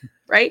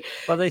 right?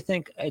 Well, they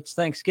think it's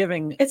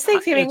Thanksgiving. It's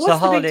Thanksgiving. It's What's a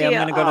holiday. the big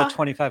I'm deal? going to go to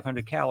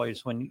 2,500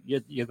 calories when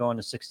you're going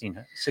to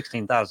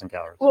 16,000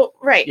 calories. Well,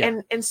 right.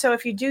 Yeah. And so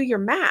if you do your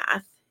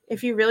math,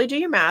 if you really do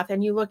your math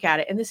and you look at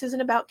it, and this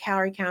isn't about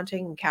calorie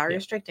counting and calorie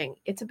restricting,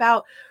 it's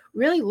about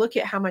really look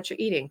at how much you're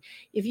eating.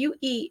 If you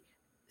eat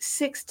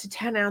 6 to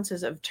 10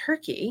 ounces of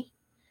turkey,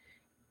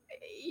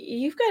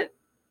 you've got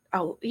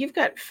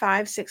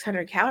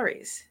 500-600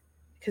 calories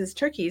because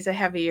turkey is a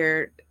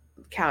heavier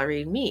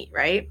calorie meat,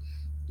 right?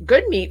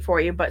 Good meat for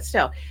you, but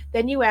still.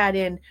 Then you add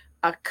in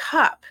a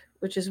cup,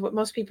 which is what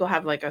most people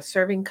have, like a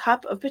serving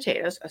cup of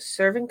potatoes, a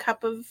serving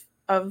cup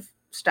of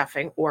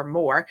stuffing or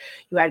more.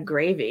 You add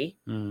gravy,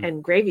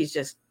 and gravy's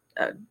just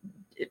a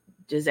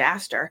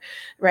disaster,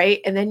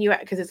 right? And then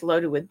because it's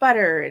loaded with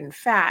butter and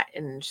fat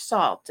and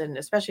salt, and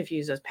especially if you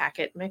use those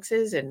packet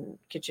mixes and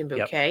Kitchen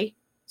Bouquet. Yep.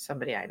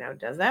 Somebody I know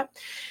does that.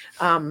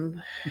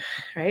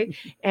 Right.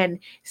 And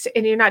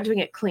you're not doing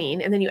it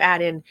clean. And then you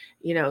add in,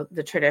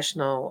 the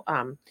traditional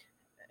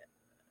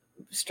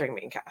string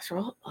bean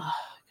casserole. Oh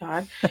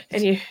God.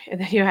 and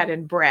then you add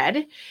in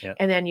bread. Yep.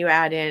 And then you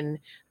add in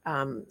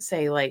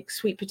say like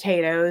sweet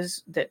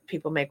potatoes that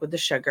people make with the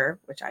sugar,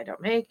 which I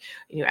don't make.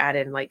 And you add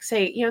in like,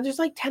 say, there's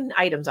like 10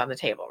 items on the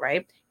table,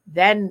 right?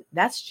 Then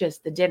that's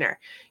just the dinner.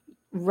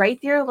 Right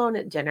there alone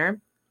at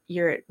dinner,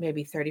 you're at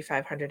maybe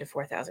 3,500 to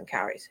 4,000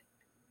 calories.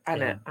 On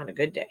a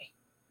good day,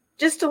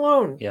 just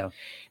alone. Yeah.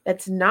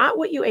 That's not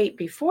what you ate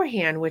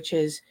beforehand, which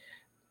is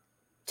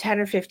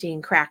 10 or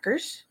 15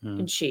 crackers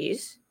and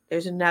cheese.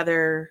 There's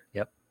another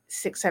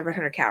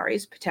 600-700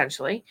 calories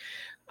potentially.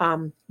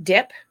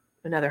 Dip,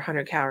 another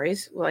 100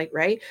 calories,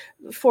 right?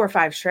 4 or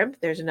 5 shrimp,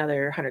 there's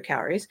another 100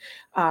 calories.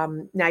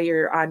 Now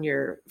you're on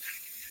your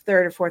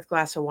third or fourth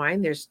glass of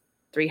wine, there's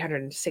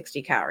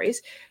 360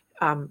 calories.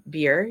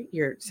 Beer,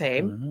 you're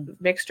same.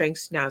 Mixed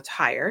drinks, now it's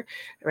higher,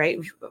 right?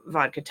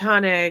 Vodka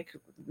tonic,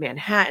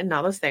 Manhattan,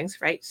 all those things,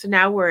 right? So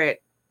now we're at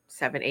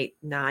 7,000,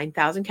 8,000,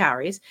 9,000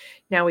 calories.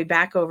 Now we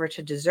back over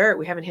to dessert.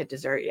 We haven't hit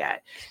dessert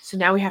yet, so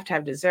now we have to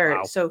have dessert.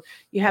 Wow. So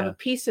you have a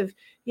piece of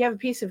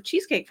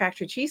Cheesecake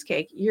Factory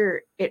cheesecake.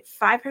 You're at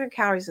 500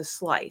 calories a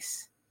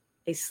slice.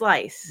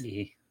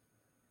 Yeah.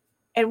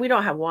 And we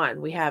don't have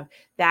one. We have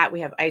that. We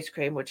have ice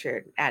cream, which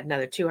are add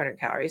another 200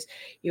 calories.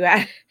 You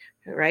add.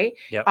 Right?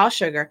 Yep. All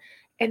sugar.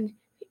 And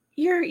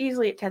you're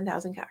easily at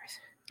 10,000 calories.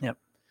 Yep.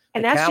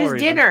 And that's just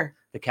dinner.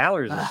 The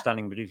calories are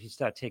stunning, but if you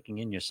start taking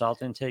in your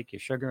salt intake, your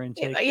sugar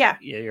intake,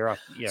 you're off.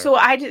 Yeah. So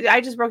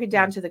I just broke it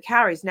down to the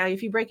calories. Now,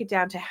 if you break it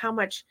down to how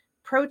much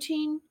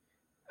protein,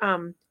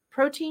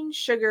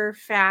 sugar,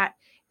 fat,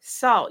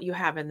 salt you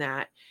have in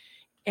that,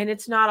 and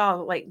it's not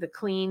all like the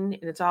clean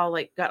and it's all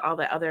like got all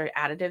the other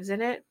additives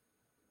in it,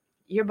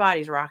 your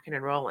body's rocking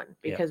and rolling,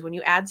 because when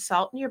you add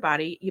salt in your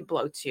body, it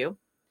bloats you.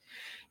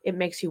 It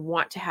makes you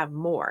want to have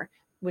more,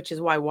 which is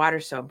why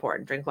water's so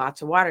important. Drink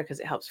lots of water because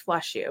it helps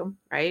flush you,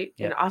 right?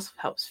 Yep. And it also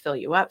helps fill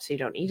you up so you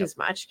don't eat as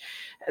much.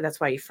 That's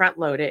why you front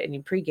load it and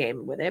you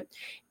pregame with it.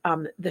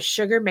 The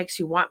sugar makes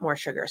you want more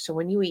sugar. So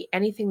when you eat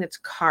anything that's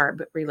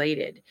carb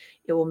related,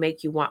 it will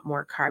make you want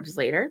more carbs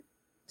later.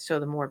 So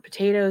the more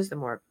potatoes, the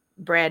more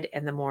bread,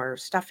 and the more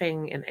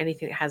stuffing and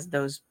anything that has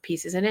those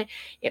pieces in it,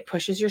 it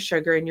pushes your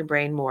sugar in your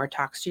brain more,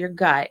 talks to your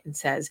gut and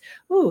says,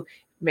 ooh,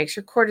 makes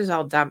your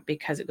cortisol dump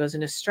because it goes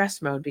into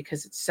stress mode,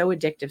 because it's so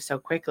addictive so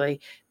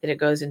quickly that it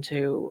goes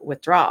into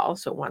withdrawal.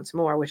 So it wants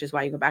more, which is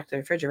why you go back to the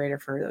refrigerator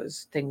for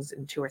those things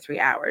in 2 or 3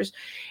 hours.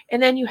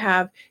 And then you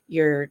have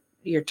your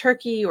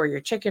turkey or your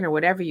chicken or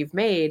whatever you've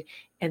made,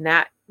 and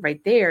that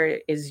right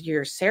there is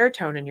your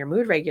serotonin, your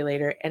mood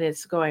regulator, and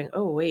it's going,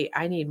 oh wait,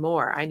 I need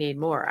more, I need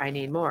more, I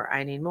need more,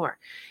 I need more.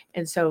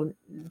 And so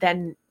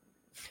then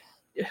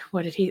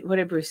what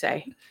did Bruce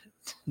say?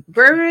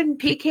 Bourbon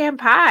pecan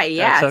pie.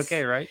 Yes. That's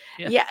okay, right?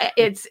 Yeah,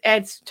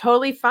 it's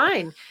totally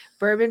fine.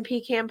 Bourbon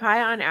pecan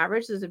pie on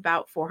average is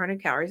about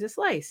 400 calories a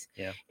slice.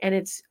 Yeah. And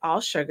it's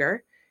all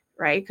sugar,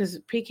 right? Because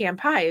pecan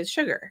pie is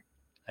sugar.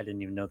 I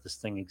didn't even know this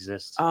thing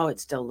exists. Oh,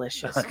 it's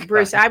delicious. Oh,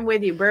 Bruce, I'm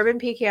with you. Bourbon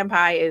pecan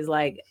pie is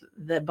like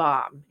the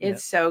bomb.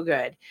 It's so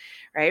good,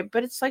 right?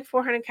 But it's like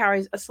 400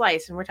 calories a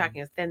slice, and we're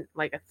talking a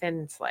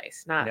thin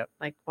slice, not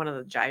like one of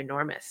the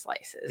ginormous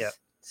slices. Yep.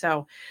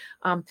 So,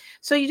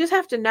 so you just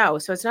have to know.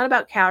 So it's not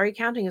about calorie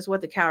counting; it's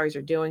what the calories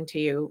are doing to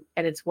you,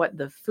 and it's what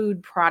the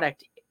food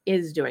product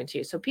is doing to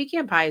you. So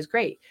pecan pie is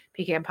great.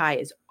 Pecan pie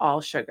is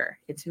all sugar.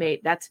 It's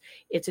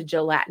a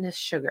gelatinous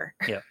sugar.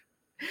 Yeah.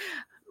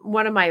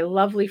 One of my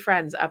lovely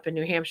friends up in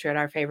New Hampshire at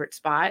our favorite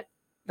spot,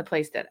 the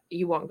place that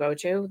you won't go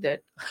to,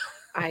 that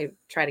I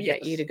try to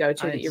get you to go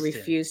to, that you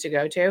refuse to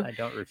go to. I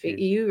don't refuse.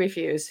 You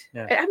refuse.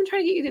 Yeah. I've been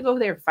trying to get you to go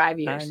there for 5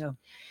 years. I know.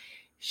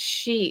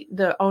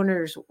 The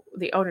owner's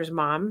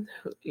mom,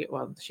 she's the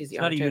owner. It's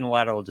not a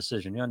unilateral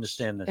decision. You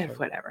understand this. Right?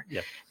 Whatever.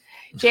 Yeah.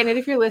 Janet,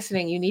 if you're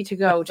listening, you need to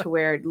go to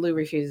where Lou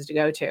refuses to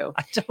go to.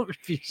 I don't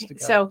refuse to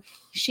go. So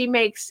she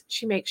makes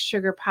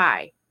sugar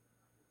pie.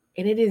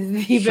 And it is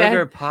the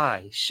sugar best.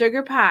 Pie.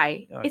 Sugar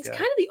pie. Oh, it's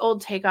kind of the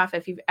old takeoff.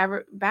 If you've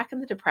ever, back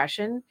in the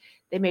Depression,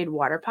 they made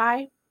water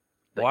pie.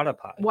 Water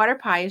pie. Water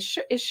pie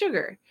is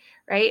sugar,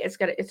 right?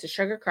 It's a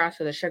sugar crust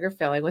with a sugar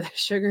filling with a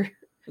sugar,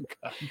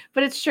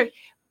 but it's sugar.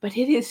 But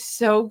it is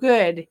so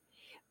good.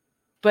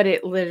 But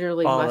it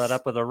literally follow that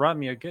up with a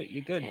rum. You're good.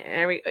 You're good.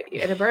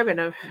 And a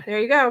bourbon.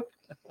 There you go.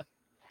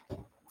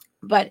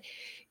 But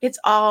it's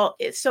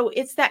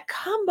that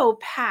combo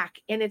pack,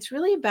 and it's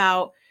really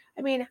about.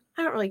 I mean,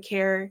 I don't really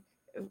care.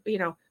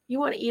 You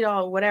want to eat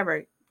all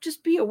whatever.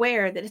 Just be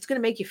aware that it's going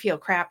to make you feel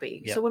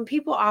crappy. Yep. So when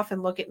people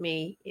often look at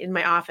me in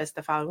my office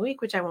the following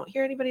week, which I won't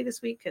hear anybody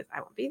this week because I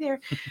won't be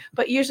there,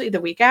 but usually the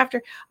week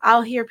after,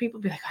 I'll hear people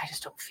be like, I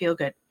just don't feel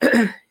good.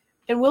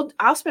 And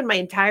I'll spend my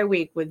entire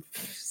week with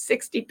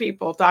 60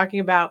 people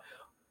talking about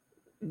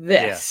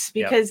this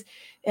because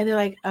and they're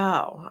like,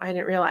 oh, I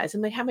didn't realize.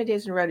 I'm like, how many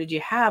days in a row did you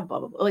have? Blah,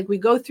 blah, blah. Like we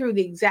go through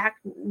the exact,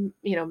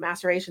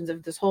 macerations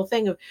of this whole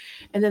thing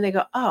and then they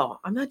go, oh,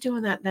 I'm not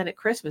doing that then at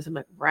Christmas. I'm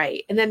like,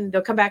 right. And then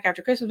they'll come back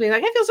after Christmas being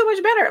like, I feel so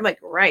much better. I'm like,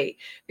 right.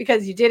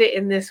 Because you did it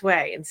in this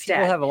way instead.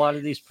 People have a lot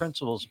of these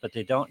principles, but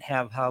they don't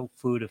have how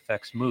food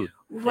affects mood.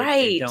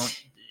 Right.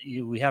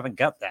 We haven't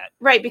got that.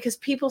 Right. Because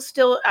people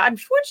still,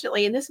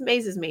 unfortunately, and this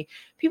amazes me,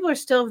 people are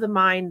still of the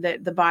mind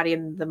that the body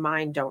and the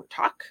mind don't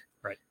talk.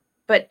 Right.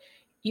 But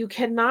you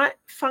cannot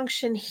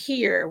function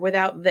here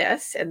without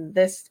this and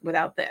this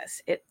without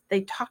this.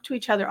 They talk to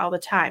each other all the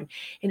time.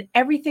 And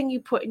everything you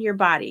put in your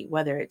body,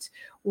 whether it's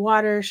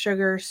water,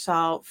 sugar,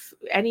 salt,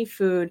 any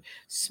food,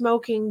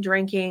 smoking,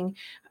 drinking,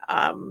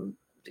 ketamine,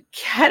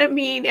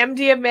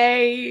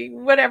 MDMA,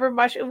 whatever,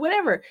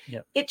 whatever,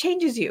 it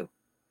changes you.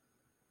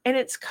 And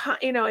it's,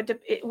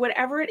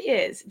 whatever it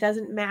is,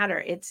 doesn't matter.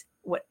 It's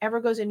whatever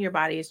goes in your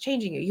body is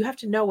changing you. You have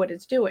to know what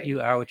it's doing.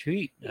 You are what you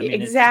eat. I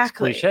mean,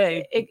 exactly. It's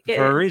cliche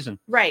for a reason.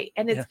 Right.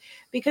 And it's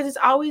because it's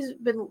always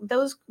been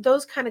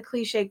those kind of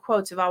cliche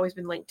quotes have always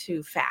been linked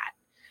to fat.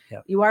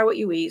 Yep. You are what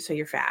you eat, so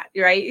you're fat.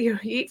 Right? You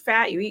eat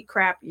fat, you eat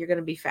crap, you're going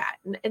to be fat.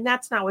 And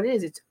that's not what it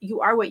is. It's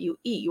you are what you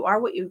eat. You are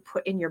what you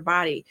put in your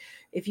body.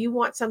 If you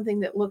want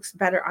something that looks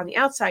better on the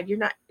outside, you're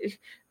not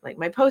like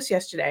my post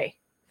yesterday.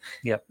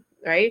 Yep.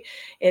 Right?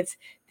 It's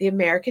the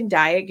American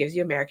diet gives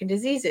you American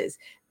diseases.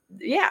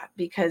 Yeah,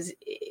 because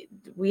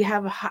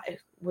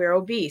we're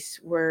obese,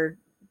 we're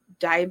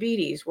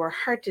diabetes, we're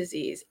heart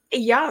disease,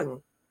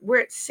 young. We're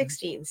at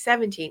 16,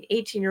 17,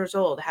 18 years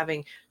old,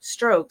 having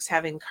strokes,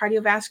 having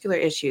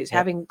cardiovascular issues,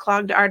 having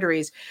clogged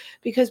arteries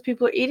because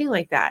people are eating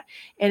like that.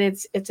 And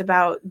it's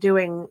about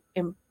doing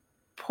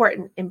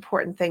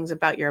important things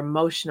about your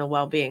emotional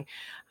well-being.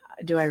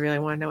 Do I really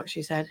want to know what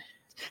she said?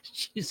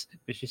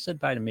 She said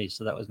bye to me,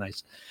 so that was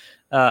nice.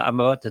 I'm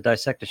about to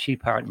dissect a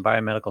sheep heart in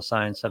biomedical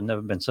science. I've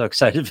never been so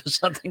excited for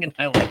something in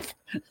my life.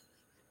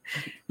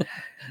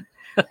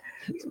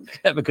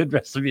 Have a good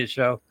rest of your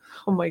show.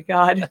 Oh my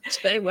God.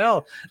 Say,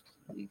 well,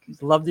 you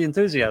love the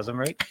enthusiasm,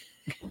 right?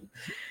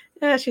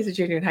 Yeah, she's a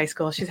junior in high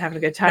school. She's having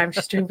a good time.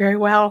 She's doing very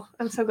well.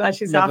 I'm so glad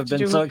she's Never off to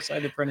been do. so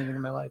excited for anything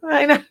in my life.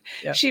 I know.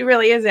 Yeah. She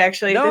really is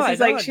actually. No, This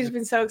is I know. like she's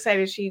been so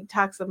excited. She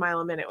talks a mile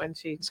a minute when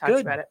she talks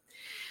good. about it.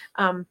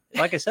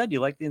 Like I said, you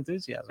like the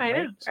enthusiasm, I know,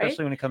 right?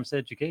 Especially when it comes to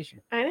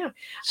education. I know.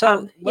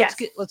 So let's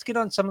yes. get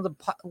on some of the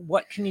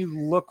what can you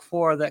look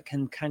for that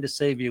can kind of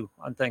save you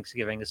on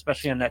Thanksgiving,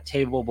 especially on that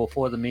table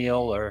before the meal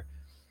or.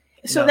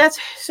 So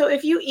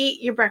if you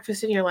eat your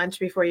breakfast and your lunch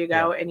before you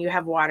go and you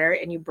have water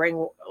and you bring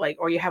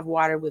or you have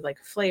water with like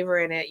a flavor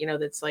in it,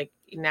 that's like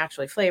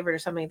naturally flavored or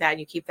something like that, and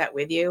you keep that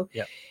with you,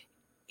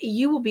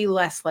 you will be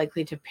less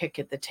likely to pick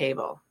at the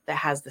table that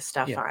has the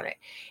stuff on it.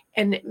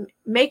 And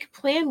make a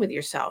plan with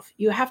yourself.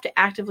 You have to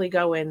actively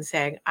go in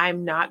saying,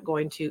 I'm not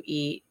going to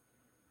eat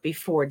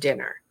before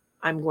dinner.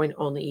 I'm going to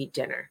only eat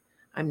dinner.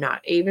 I'm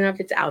not, even if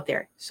it's out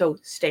there. So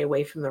stay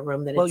away from the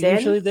room that it's in. Well,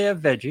 usually they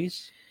have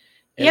veggies.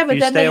 Yeah, but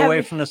you then stay they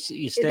away from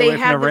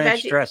the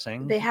ranch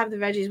dressing. They have the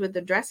veggies with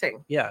the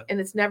dressing. Yeah. And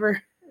it's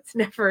never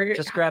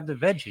just grab the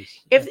veggies.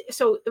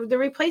 So the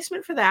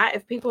replacement for that,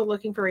 if people are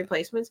looking for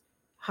replacements,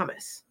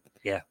 hummus.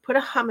 Yeah. Put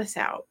a hummus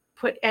out.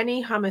 Put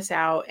any hummus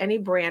out. Any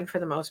brand for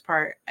the most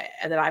part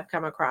that I've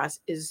come across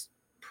is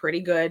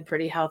pretty good,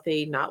 pretty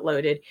healthy, not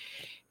loaded.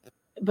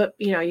 But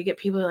you get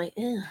people like,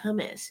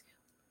 hummus.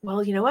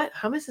 Well, you know what?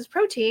 Hummus is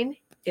protein.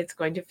 It's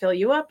going to fill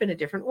you up in a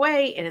different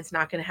way, and it's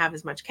not going to have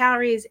as much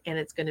calories, and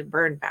it's going to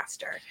burn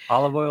faster.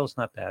 Olive oil is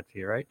not bad for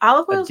you, right?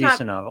 Olive oil is a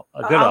good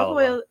olive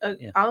oil.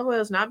 Olive oil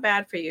is not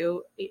bad for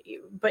you,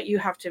 but you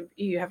have to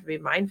be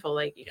mindful.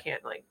 Like you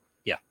can't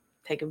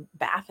take a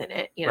bath in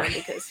it,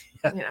 because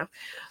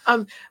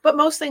But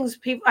most things,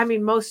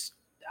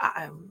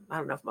 I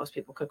don't know if most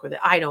people cook with it.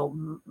 I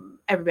know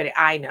everybody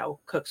I know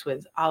cooks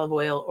with olive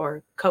oil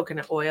or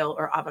coconut oil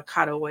or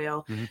avocado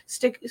oil.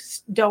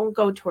 Mm-hmm. Don't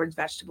go towards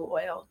vegetable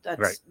oil.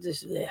 That's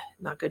just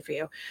not good for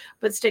you.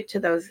 But stick to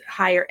those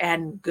higher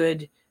end,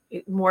 good,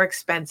 more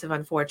expensive,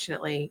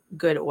 unfortunately,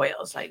 good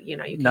oils. Like you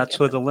nuts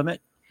with a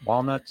limit.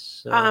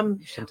 Walnuts,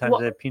 sometimes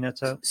they have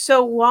peanuts out.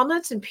 So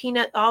walnuts and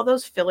peanut, all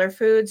those filler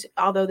foods,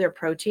 although they're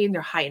protein,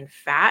 they're high in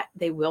fat.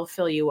 They will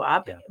fill you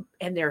up,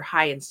 and they're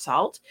high in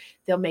salt.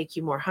 They'll make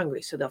you more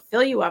hungry. So they'll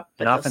fill you up,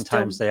 but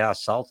oftentimes they are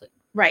salted.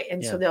 Right,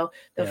 and so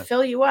they'll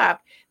fill you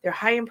up. They're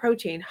high in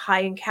protein,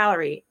 high in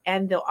calorie,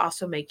 and they'll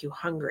also make you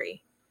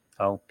hungry.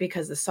 Oh,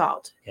 because the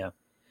salt. Yeah.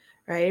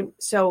 Right.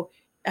 So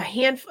a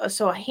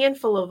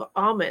handful of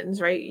almonds,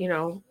 right,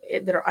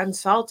 that are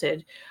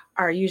unsalted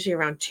are usually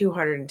around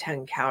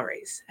 210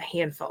 calories, a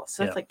handful.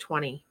 So that's like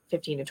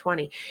 15 to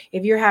 20.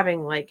 If you're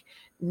having like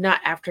nut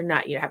after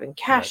nut, you're having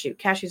cashew. Right.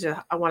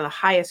 Cashews are one of the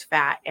highest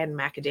fat, and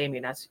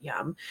macadamia nuts,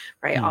 yum,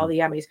 right? All the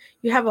yummies.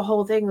 You have a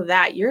whole thing of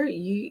that. You're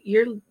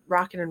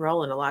rocking and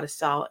rolling a lot of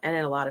salt and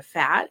a lot of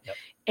fat. Yep.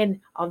 And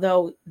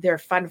although they're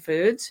fun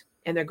foods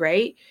and they're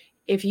great,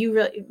 if you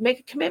really make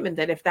a commitment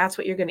that if that's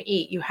what you're going to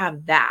eat, you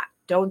have that.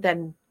 Don't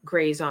then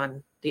graze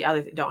on the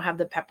other thing. Don't have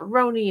the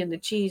pepperoni and the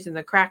cheese and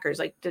the crackers.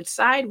 Like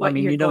decide what you're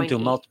going to eat. You don't do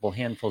multiple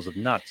handfuls of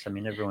nuts.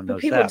 Everyone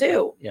knows people that.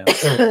 People do.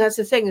 That's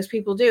the thing is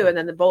people do. And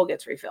then the bowl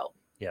gets refilled.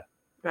 Yeah.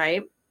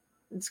 Right.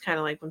 It's kind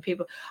of like when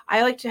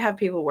I like to have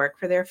people work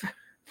for their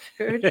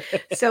food.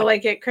 So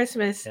like at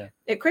Christmas,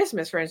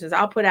 for instance,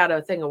 I'll put out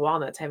a thing of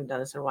walnuts. I haven't done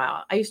this in a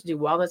while. I used to do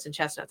walnuts and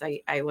chestnuts.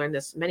 I learned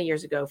this many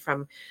years ago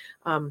from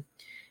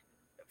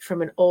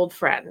an old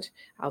friend.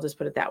 I'll just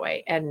put it that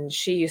way. And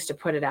she used to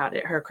put it out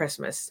at her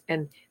Christmas.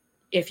 And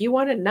if you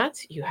wanted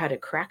nuts, you had to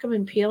crack them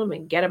and peel them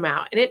and get them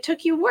out. And it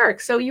took you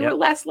work. So you were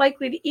less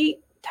likely to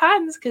eat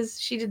tons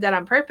because she did that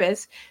on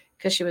purpose.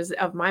 Because she was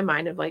of my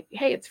mind of like,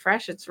 hey, it's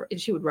fresh. And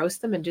she would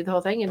roast them and do the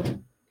whole thing.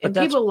 And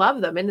people love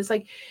them. And it's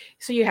like,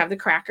 so you have the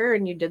cracker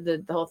and you did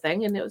the whole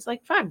thing. And it was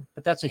like fun.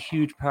 But that's a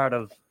huge part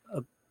of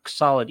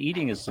solid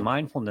eating is the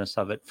mindfulness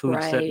of it.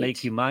 Foods that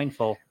make you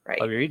mindful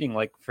of your eating.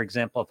 Like, for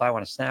example, if I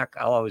want a snack,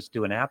 I'll always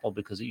do an apple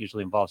because it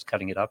usually involves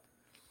cutting it up.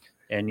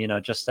 And,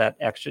 just that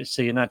extra,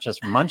 so you're not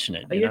just munching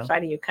it. You're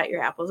finding you cut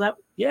your apples up?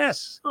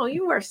 Yes. Oh,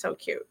 you are so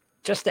cute.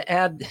 Just to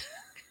add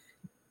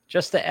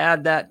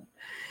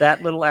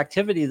that little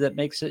activity that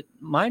makes it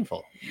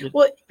mindful.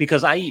 Well,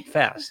 because I eat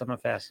fast. I'm a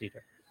fast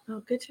eater. Oh,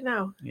 good to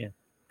know. Yeah.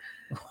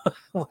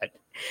 What?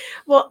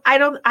 Well, I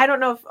don't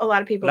know if a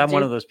lot of people But I'm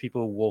one of those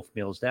people who wolf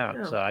meals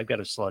down, so I've got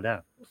to slow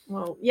down.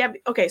 Well, yeah.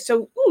 Okay,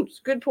 so,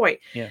 good point.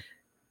 Yeah.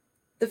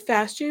 The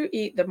faster you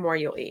eat, the more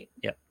you'll eat.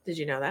 Yeah. Did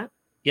you know that?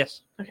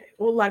 Yes. Okay.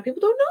 Well, a lot of people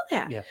don't know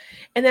that. Yeah.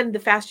 And then the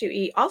faster you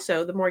eat,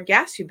 also, the more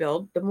gas you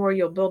build, the more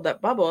you'll build that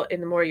bubble,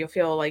 and the more you'll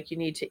feel like you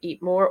need to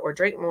eat more or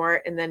drink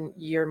more, and then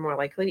you're more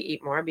likely to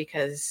eat more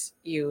because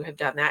you have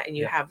done that, and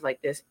you have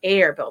like this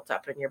air built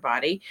up in your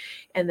body,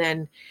 and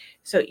then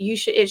so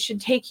it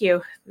should take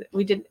you.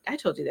 I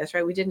told you this,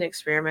 right? We did an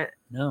experiment.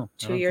 No.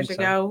 2 years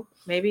ago,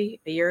 maybe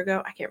a year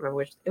ago. I can't remember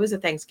which. It was a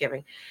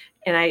Thanksgiving,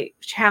 and I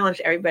challenged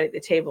everybody at the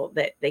table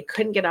that they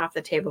couldn't get off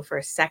the table for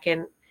a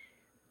second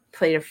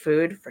plate of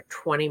food for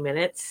 20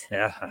 minutes.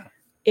 Yeah.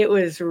 It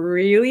was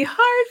really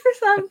hard for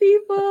some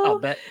people. I'll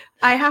bet.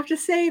 I have to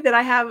say that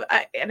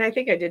and I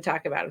think I did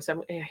talk about him.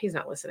 So he's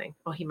not listening.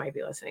 Oh, he might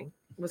be listening.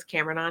 Was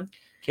Cameron on?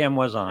 Cam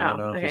was on. Oh, I don't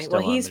know if okay. he's still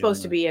Well, he's on,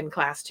 supposed to be in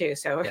class too.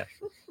 So,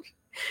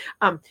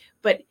 yeah.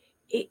 But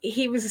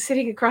he was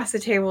sitting across the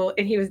table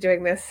and he was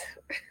doing this.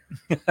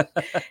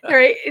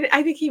 Right. And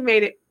I think he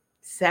made it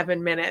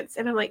 7 minutes.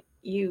 And I'm like,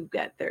 you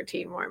got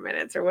 13 more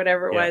minutes or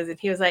whatever it was. And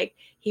he was like,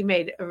 he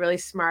made a really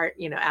smart,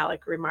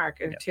 Alec remark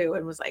or two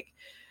and was like,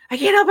 I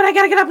can't help it. I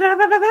got to get up.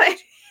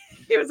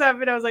 He was up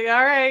and I was like,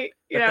 all right.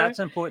 But that's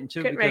important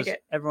too, because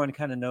everyone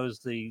kind of knows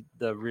the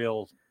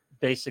real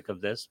basic of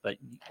this, but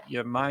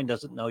your mind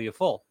doesn't know you're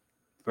full.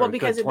 Well,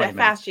 because of the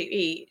fast you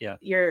eat,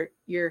 your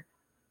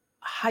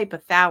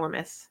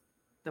hypothalamus,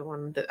 the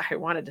one that I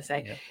wanted to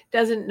say,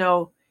 doesn't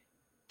know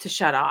to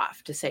shut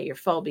off to say you're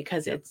full,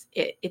 because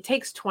it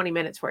takes 20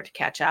 minutes for it to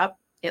catch up,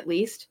 at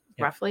least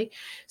roughly.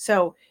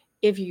 So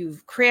if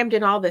you've crammed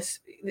in all this,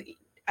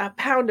 a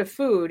pound of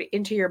food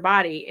into your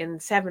body in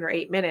 7 or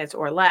 8 minutes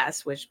or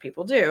less, which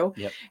people do,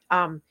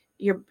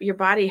 your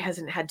body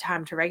hasn't had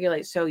time to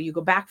regulate. So you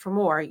go back for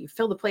more, you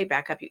fill the plate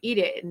back up, you eat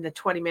it in the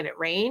 20-minute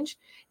range.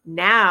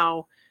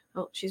 Now,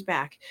 she's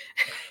back.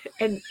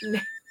 and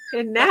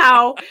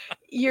now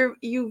you're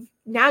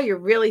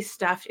really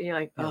stuffed and you're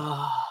like,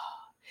 oh.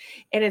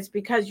 And it's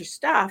because you're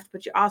stuffed,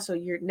 but your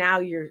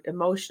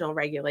emotional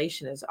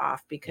regulation is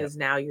off, because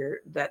now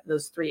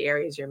those 3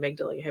 areas, your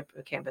amygdala, your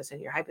hippocampus,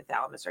 and your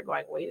hypothalamus are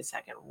going, wait a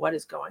second, what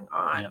is going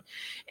on?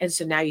 And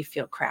so now you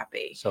feel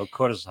crappy. So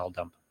cortisol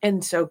dump.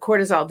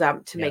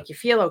 To make you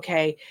feel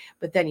okay,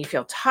 but then you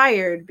feel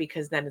tired,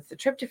 because then it's the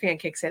tryptophan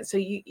kicks in. So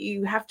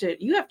you have to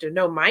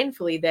know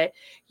mindfully that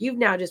you've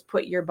now just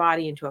put your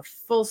body into a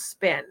full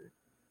spin.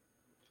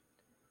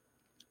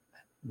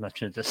 I'm not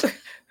sure this.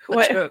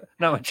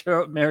 Not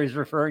sure what Mary's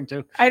referring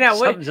to. I know.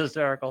 Something's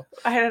hysterical.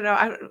 I don't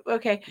know.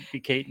 Okay. Could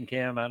be Kate and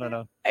Cam. I don't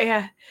know.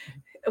 Yeah.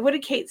 What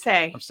did Kate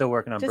say? I'm still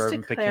working on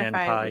bourbon pecan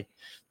pie.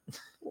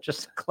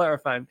 Just to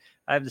clarify,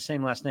 I have the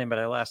same last name, but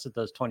I lasted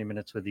those 20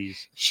 minutes with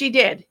these. She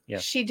did. Yeah.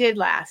 She did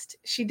last.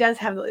 She does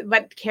have,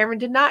 but Cameron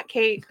did not,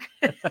 Kate.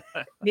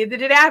 Neither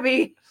did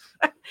Abby.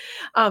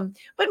 But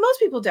most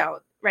people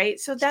don't, right?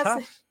 So that's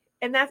tough.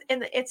 And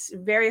it's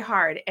very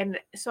hard. And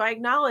so I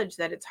acknowledge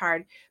that it's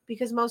hard,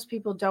 because most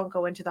people don't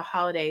go into the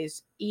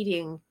holidays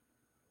eating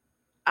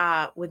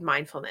with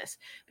mindfulness,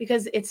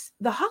 because it's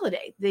the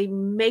holiday. They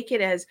make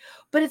it as,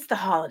 but it's the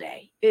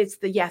holiday. It's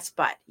the yes,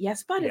 but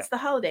it's the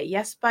holiday.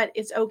 Yes, but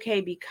it's okay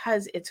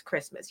because it's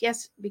Christmas.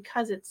 Yes,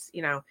 because it's,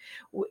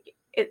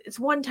 it's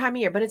one time a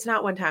year, but it's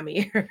not one time a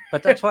year.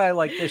 But that's why I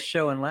like this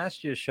show and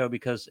last year's show,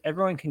 because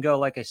everyone can go,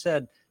 like I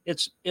said,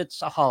 it's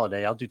a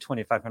holiday. I'll do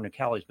 2,500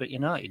 calories, but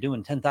you're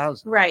doing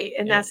 10,000. Right.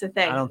 And that's the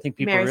thing. I don't think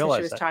people Mary realize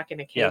she was that. Talking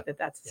to Kate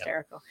that's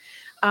hysterical.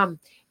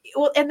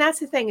 Well, and that's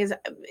the thing is,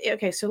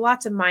 okay, so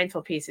lots of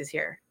mindful pieces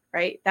here,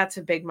 right? That's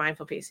a big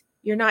mindful piece.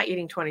 You're not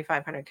eating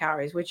 2,500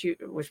 calories, which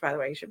by the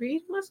way, you should be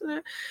eating less than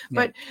that.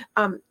 But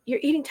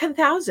you're eating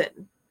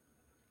 10,000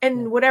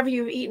 and whatever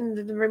you've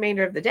eaten the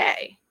remainder of the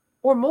day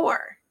or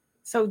more.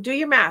 So do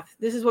your math.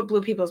 This is what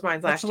blew people's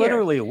minds last year. It's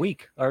literally a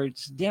week, or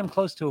it's damn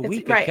close to a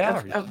week of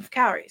calories. Of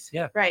calories.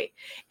 Yeah. Right.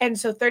 And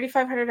so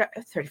 $3,500,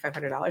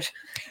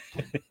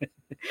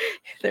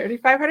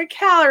 $3,500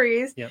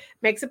 calories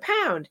makes a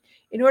pound.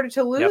 In order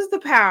to lose the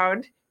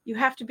pound, you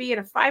have to be in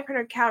a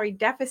 500 calorie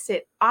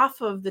deficit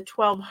off of the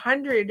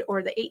 1,200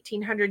 or the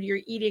 1,800 you're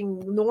eating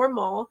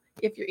normal,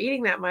 if you're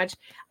eating that much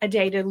a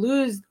day, to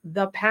lose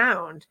the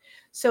pound.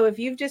 So if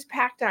you've just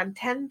packed on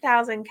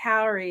 10,000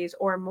 calories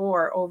or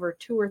more over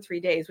 2 or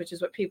 3 days, which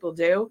is what people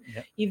do,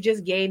 you've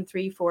just gained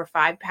 3, 4,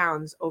 5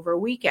 pounds over a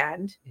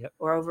weekend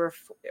or over,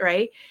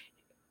 right?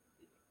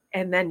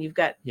 And then you've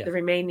got the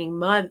remaining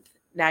month.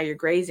 Now you're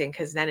grazing,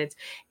 because then it's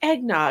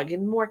eggnog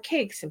and more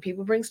cakes and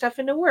people bring stuff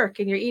into work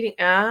and you're eating.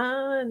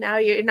 Now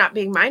you're not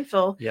being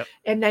mindful.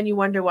 And then you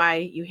wonder why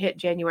you hit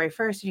January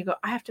 1st and you go,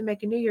 I have to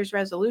make a New Year's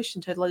resolution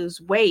to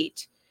lose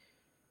weight,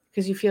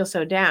 because you feel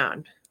so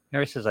down.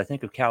 Mary says, I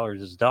think of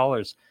calories as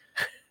dollars.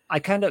 My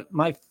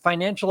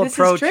financial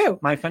approach,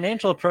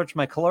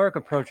 my caloric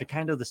approach are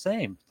kind of the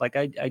same. Like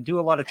I do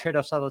a lot of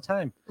trade-offs all the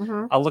time.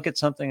 Mm-hmm. I'll look at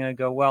something and I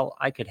go, well,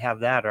 I could have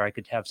that, or I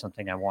could have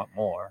something I want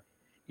more.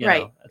 You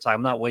know, so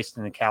I'm not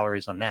wasting the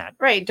calories on that.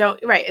 Right.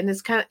 And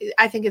it's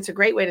I think it's a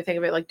great way to think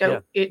of it. Like,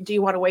 do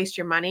you want to waste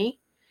your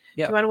money?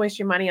 Yeah. Do you want to waste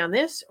your money on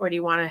this, or do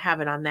you want to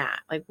have it on that?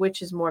 Like,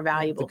 which is more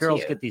valuable to you? The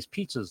girls get these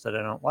pizzas that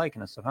I don't like,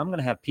 and I said, I'm going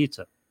to have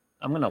pizza.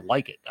 I'm going to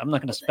like it. I'm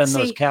not going to spend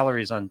those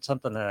calories on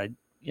something that I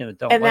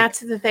don't like. And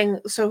that's the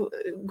thing. So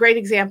great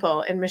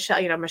example. And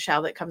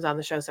Michelle that comes on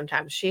the show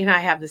sometimes, she and I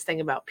have this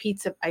thing about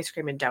pizza, ice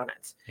cream, and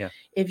donuts. Yeah.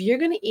 If you're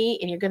going to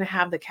eat and you're going to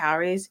have the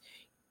calories,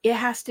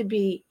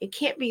 it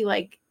can't be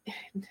like,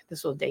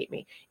 this will date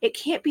me, it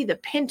can't be the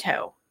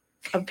Pinto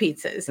of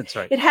pizzas. That's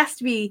right. It has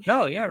to be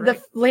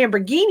the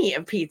Lamborghini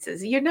of pizzas.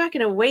 You're not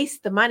going to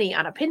waste the money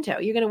on a Pinto.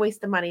 You're going to waste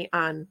the money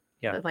on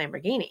the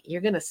Lamborghini. You're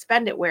going to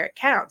spend it where it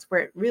counts,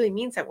 where it really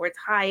means that, where it's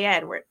high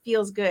end, where it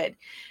feels good.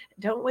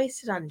 don't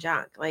waste it on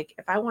junk. Like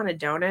if I want a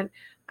donut,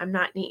 I'm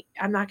not going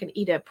to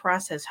eat a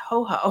processed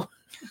ho-ho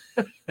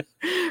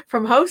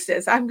from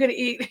Hostess. I'm going to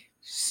eat,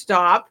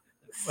 stop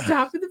in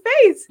the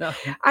face. No.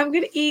 I'm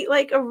going to eat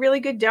like a really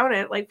good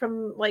donut, like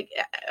from like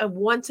a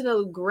once in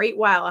a great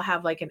while, I'll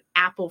have like an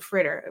apple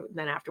fritter.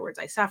 Then afterwards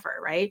I suffer,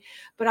 right?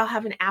 But I'll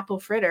have an apple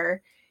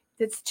fritter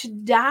that's to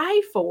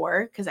die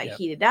for because I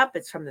heat it up.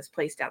 It's from this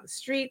place down the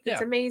street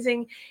that's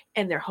amazing,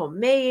 and they're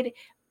homemade.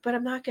 But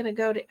I'm not going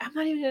to I'm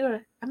not even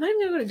going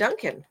to go to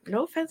Dunkin'.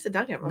 No offense to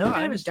Dunkin'. I'm not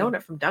going to have a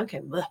donut from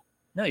Dunkin'. Blech.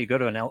 No, you go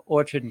to an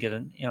orchard and get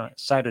a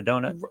cider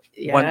donut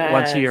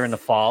once a year in the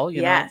fall.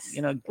 You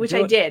know, which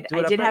I did.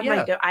 I did have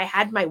I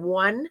had my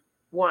one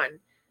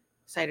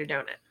cider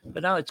donut.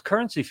 But now it's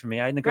currency for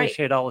me. I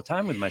negotiate all the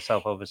time with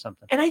myself over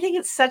something. And I think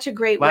it's such a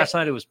great Last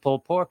night it was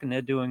pulled pork, and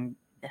they're doing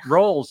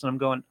rolls, and I'm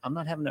going, I'm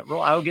not having that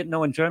roll. I'll get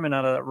no enjoyment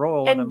out of that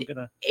roll. And I'm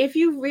gonna. If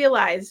you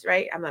realize,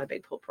 right, I'm not a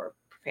big pulled pork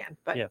fan,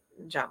 but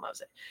John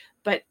loves it.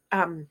 But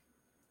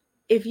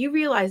if you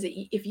realize that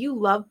if you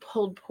love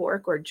pulled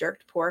pork or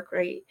jerked pork,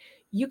 right,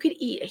 you could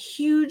eat a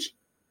huge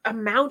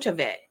amount of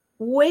it,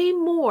 way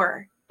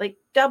more, like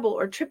double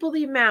or triple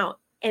the amount,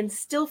 and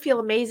still feel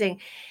amazing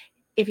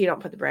if you don't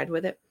put the bread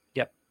with it.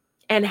 Yep.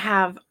 And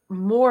have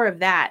more of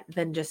that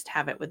than just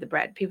have it with the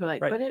bread. People are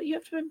like, but you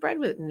have to put bread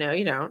with it. No,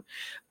 you don't.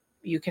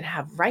 You can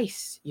have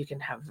rice. You can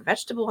have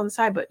vegetable on the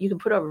side, but you can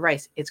put over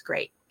rice. It's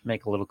great.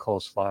 Make a little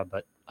coleslaw,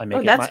 but I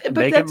make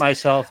it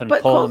myself and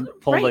pull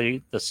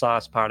the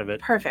sauce part of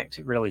it.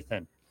 Perfect. Really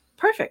thin.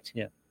 Perfect.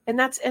 Yeah. And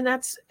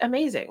that's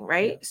amazing,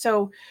 right? Yeah.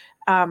 So,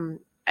 and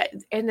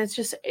it's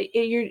just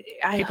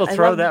people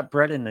throw that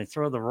bread in, they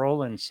throw the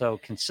roll in so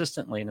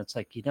consistently, and it's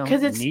like you don't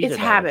need it's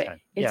habit.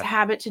 It's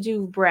habit to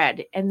do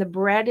bread, and the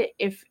bread.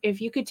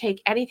 If you could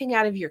take anything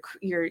out of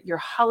your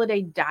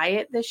holiday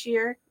diet this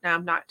year, now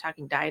I'm not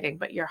talking dieting,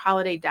 but your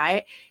holiday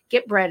diet,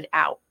 get bread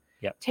out.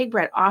 Yep. Take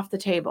bread off the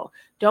table.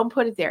 Don't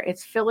put it there.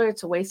 It's filler.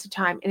 It's a waste of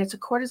time, and it's a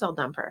cortisol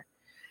dumper.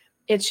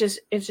 It's just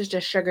a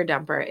sugar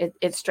dumper.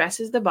 It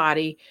stresses the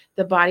body.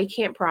 The body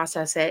can't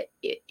process it.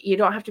 You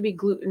don't have to be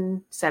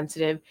gluten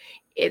sensitive.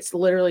 It's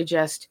literally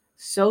just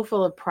so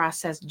full of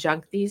processed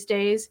junk these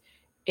days.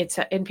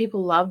 And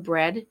people love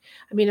bread.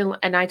 I mean,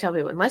 and I tell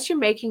people, unless you're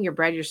making your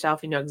bread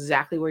yourself, you know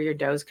exactly where your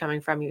dough's coming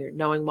from. You're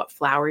knowing what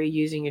flour you're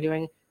using. You're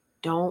doing.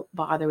 Don't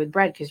bother with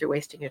bread because you're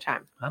wasting your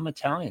time. I'm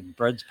Italian.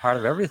 Bread's part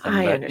of everything.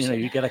 I but,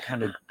 understand. You got to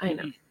kind of. I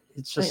know.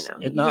 It's just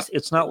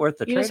it's not worth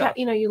the trade-off.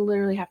 You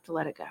literally have to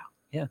let it go.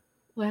 Yeah.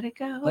 Let it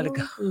go. Let it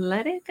go.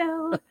 Let it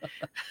go.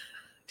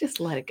 Just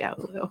let it go,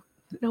 Lou.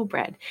 No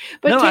bread.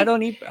 But no, I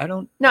don't eat. I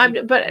don't. No,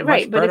 but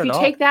right. But if you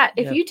take that,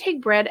 if you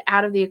take bread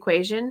out of the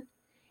equation,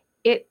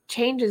 it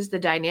changes the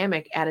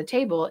dynamic at a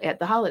table at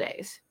the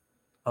holidays,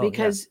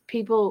 because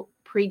people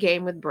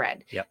pregame with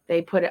bread. Yep.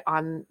 They put it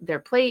on their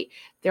plate.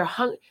 They're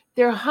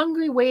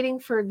hungry, waiting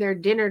for their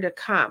dinner to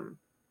come,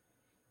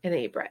 and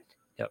they eat bread.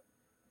 Yep.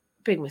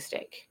 Big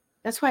mistake.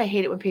 That's why I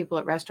hate it when people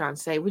at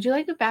restaurants say, "Would you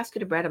like a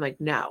basket of bread?" I'm like,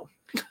 "No."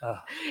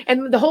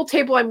 And the whole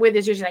table I'm with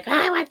is usually like,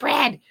 "I want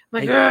bread."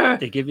 I'm like,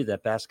 they give you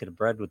that basket of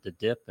bread with the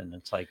dip, and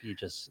it's like you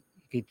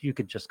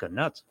could just go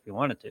nuts if you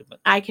wanted to. But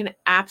I can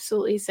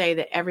absolutely say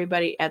that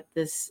everybody at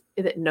this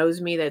that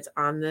knows me, that's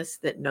on this,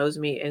 that knows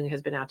me and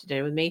has been out to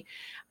dinner with me,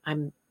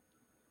 I'm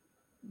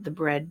the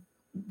bread,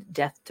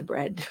 death to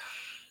bread,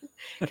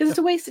 because it's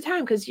a waste of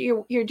time. Because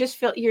you're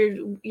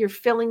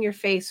filling your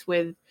face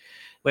with.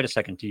 Wait a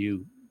second. Do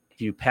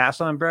you pass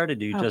on bread, or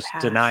do you just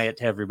deny it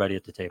to everybody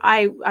at the table?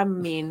 I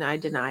mean, I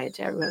deny it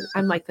to everyone.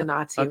 I'm like the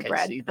Nazi of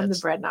bread. I'm the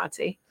bread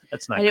Nazi.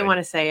 That's not. I didn't want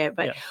to say it,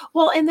 but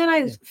well, and then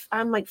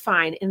I'm like,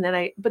 fine. And then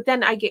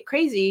I get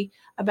crazy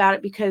about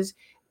it, because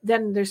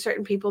then there's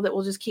certain people that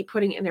will just keep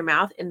putting it in their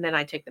mouth, and then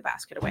I take the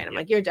basket away, and I'm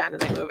like, you're done,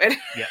 and I move it.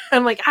 Yeah.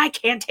 I'm like, I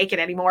can't take it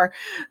anymore,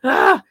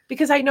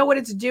 because I know what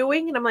it's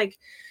doing, and I'm like,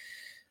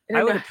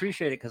 I would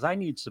appreciate it, because I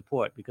need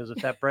support, because if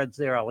that bread's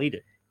there, I'll eat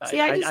it.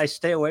 See, I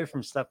stay away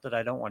from stuff that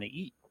I don't want to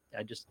eat.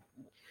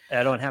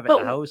 I don't have it in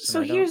the house.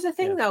 So here's the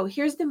thing, though.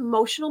 Here's the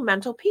emotional,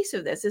 mental piece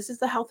of this. This is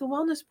the health and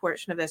wellness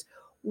portion of this.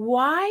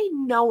 Why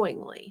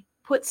knowingly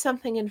put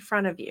something in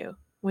front of you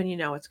when you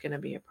know it's going to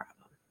be a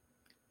problem?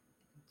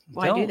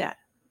 Why do that?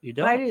 You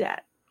don't. Why do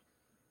that?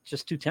 It's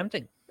just too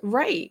tempting.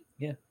 Right.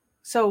 Yeah.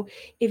 So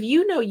if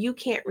you know you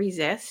can't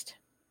resist,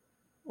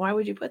 why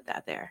would you put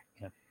that there?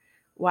 Yeah.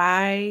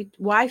 Why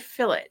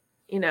fill it?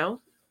 And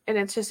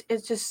it's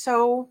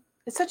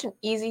such an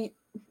easy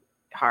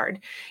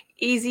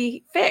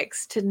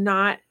fix to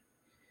not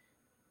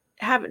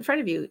have it in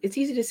front of you. It's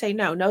easy to say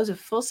no. No is a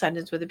full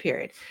sentence with a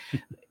period.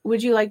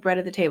 Would you like bread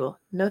at the table?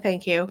 No,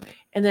 thank you.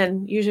 And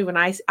then usually when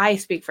I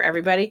speak for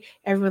everybody,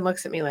 everyone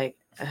looks at me like,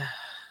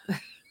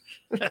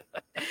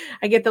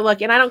 I get the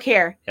look, and I don't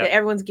care that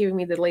everyone's giving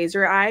me the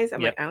laser eyes.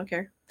 I'm like, I don't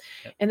care.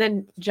 Yep. And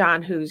then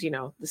John, who's,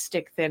 the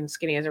stick thin,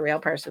 skinny as a rail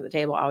person at the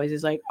table, always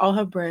is like, I'll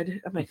have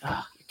bread. I'm like,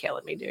 oh, you're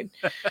killing me, dude.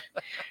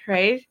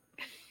 Right?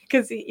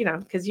 Because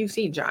you've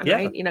seen John,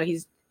 right?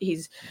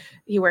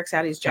 he works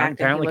out. He's jacked.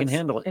 John apparently can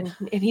handle it.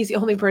 And he's the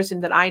only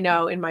person that I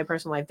know in my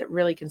personal life that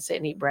really can sit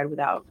and eat bread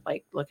without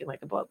like looking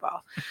like a blood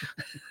ball.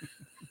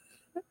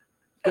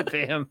 Good for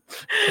him.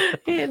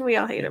 And we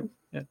all hate him.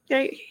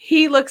 Yeah.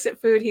 He looks at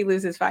food, he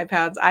loses 5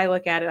 pounds. I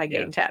look at it, I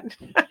gain 10.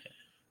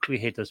 We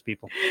hate those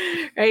people.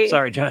 Right?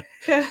 Sorry, John.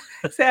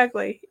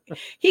 Exactly.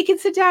 He can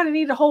sit down and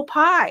eat a whole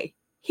pie.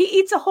 He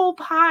eats a whole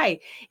pie,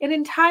 an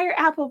entire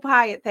apple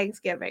pie at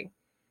Thanksgiving.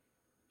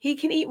 He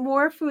can eat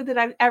more food than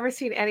I've ever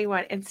seen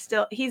anyone, and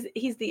still he's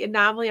the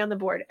anomaly on the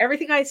board.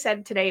 Everything I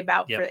said today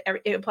about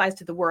it applies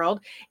to the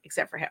world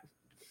except for him.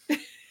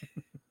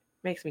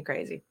 Makes me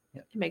crazy.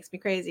 It makes me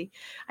crazy.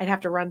 I'd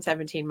have to run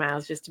 17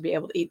 miles just to be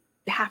able to eat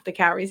half the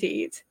calories he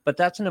eats. But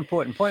that's an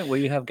important point where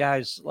you have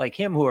guys like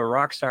him who are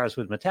rock stars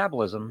with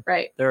metabolism.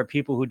 Right. There are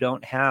people who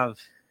don't have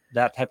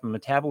that type of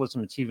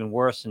metabolism. It's even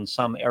worse in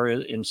some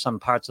areas, in some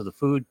parts of the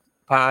food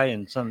pie,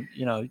 and some,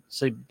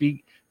 so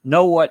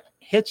know what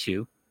hits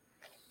you,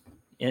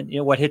 and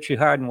what hits you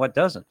hard and what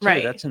doesn't. Too.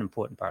 Right. That's an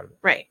important part of it.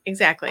 Right.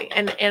 Exactly.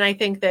 And I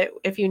think that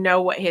if you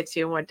know what hits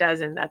you and what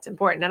doesn't, that's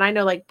important. And I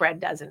know like bread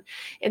doesn't,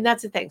 and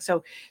that's the thing.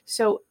 So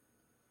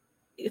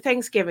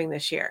Thanksgiving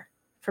this year,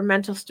 for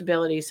mental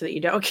stability so that you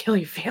don't kill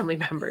your family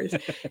members,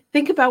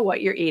 think about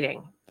what you're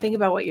eating. Think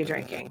about what you're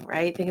drinking,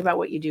 right? Think about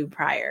what you do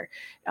prior.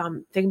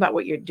 Think about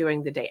what you're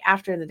doing the day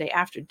after and the day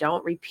after.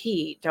 Don't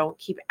repeat. Don't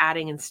keep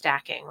adding and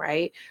stacking,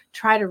 right?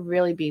 Try to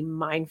really be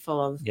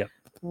mindful of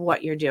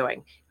what you're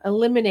doing.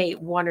 Eliminate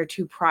 1 or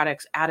 2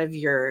 products out of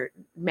your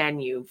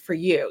menu for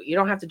you. You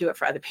don't have to do it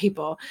for other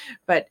people,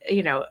 but,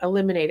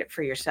 eliminate it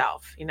for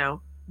yourself,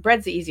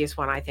 Bread's the easiest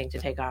one, I think, to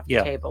take off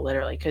the table,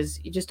 literally,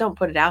 because you just don't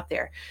put it out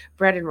there.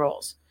 Bread and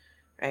rolls,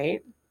 right?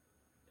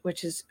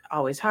 Which is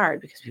always hard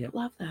because people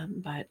love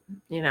them, but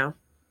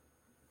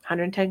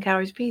 110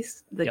 calories a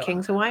piece. The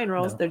King's Hawaiian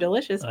rolls, they're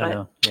delicious,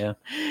 but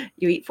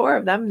you eat 4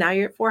 of them, now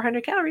you're at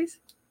 400 calories.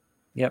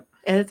 Yep.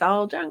 And it's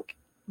all junk,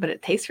 but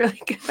it tastes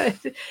really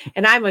good.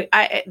 And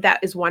that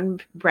is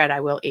one bread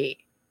I will eat.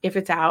 If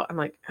it's out, I'm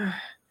like, ugh.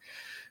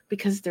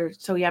 Because they're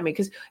so yummy.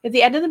 Because at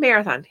the end of the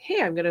marathon,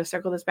 I'm going to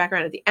circle this back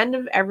around. At the end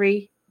of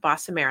every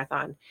Boston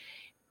Marathon,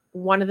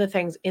 one of the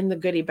things in the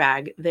goodie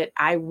bag that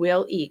I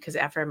will eat, because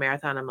after a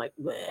marathon, I'm like,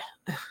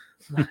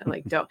 I'm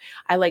like, don't.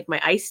 I like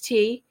my iced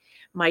tea,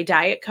 my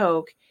Diet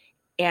Coke,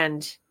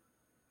 and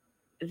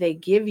they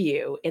give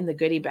you in the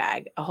goodie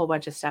bag a whole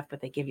bunch of stuff, but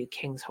they give you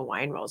King's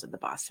Hawaiian rolls at the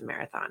Boston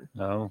Marathon.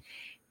 Oh.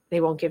 They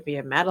won't give me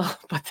a medal,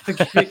 but they'll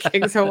give me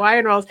King's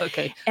Hawaiian rolls.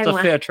 Okay, it's a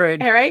fair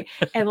trade. All right.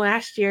 And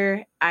last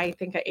year, I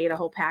think I ate a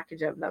whole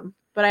package of them.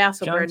 But I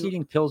also John's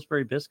eating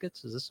Pillsbury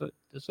biscuits. Is this what?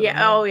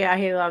 Oh yeah,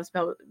 he loves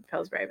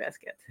Pillsbury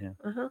biscuits.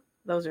 Yeah.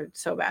 Those are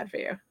so bad for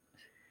you.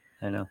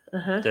 I know.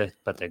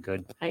 But they're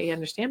good. I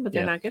understand, but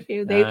they're not good for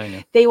you.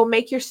 They will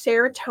make your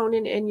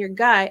serotonin in your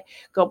gut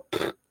go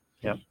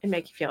and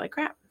make you feel like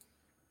crap.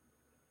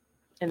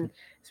 And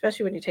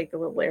especially when you take the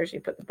little layers and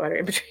you put the butter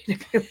in between.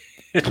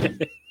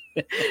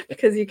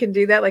 Because you can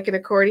do that like an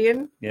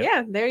accordion. Yep.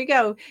 Yeah, there you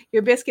go.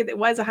 Your biscuit that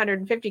was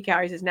 150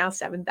 calories is now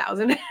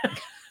 7,000.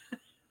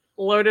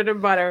 Loaded in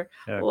butter.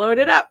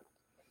 Loaded up.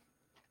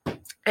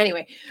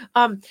 Anyway,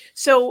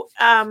 so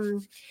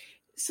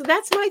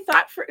that's my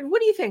thought for.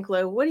 What do you think,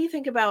 Lou? What do you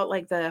think about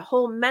like the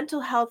whole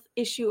mental health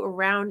issue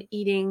around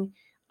eating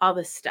all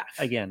this stuff?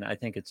 Again, I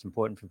think it's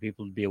important for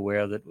people to be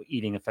aware that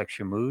eating affects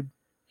your mood,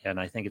 and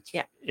I think it's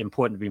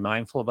important to be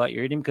mindful about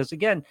your eating, because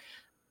again,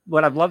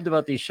 what I've loved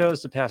about these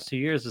shows the past 2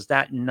 years is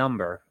that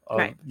number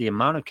of the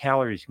amount of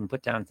calories you can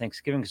put down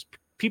Thanksgiving. Because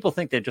people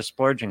think they're just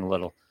splurging a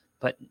little,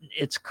 but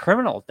it's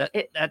criminal.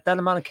 That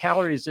amount of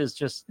calories is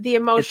just the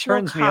emotional. It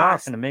turns me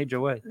off in a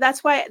major way.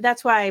 That's why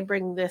I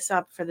bring this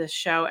up for this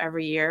show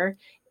every year.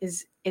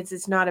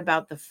 It's not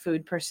about the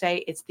food per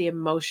se. It's the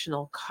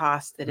emotional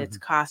cost that it's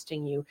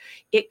costing you.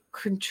 It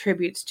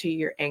contributes to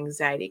your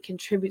anxiety. It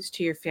contributes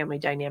to your family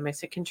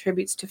dynamics. It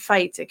contributes to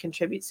fights. It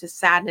contributes to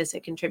sadness.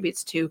 It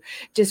contributes to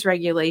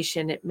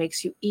dysregulation. It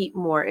makes you eat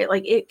more.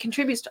 It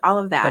contributes to all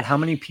of that. But how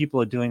many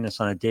people are doing this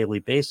on a daily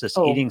basis,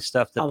 eating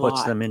stuff that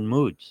puts them in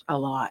moods? A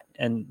lot.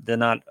 And they're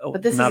not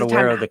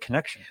aware of the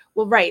connection.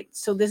 Well, right.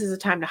 So this is a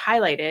time to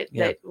highlight it.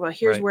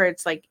 Here's where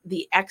it's like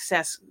the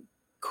excess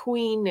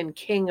queen and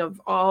king of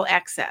all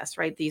excess,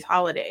 right? These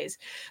holidays.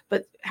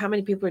 But how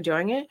many people are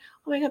doing it?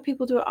 Oh my God,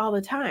 people do it all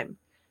the time.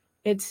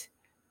 It's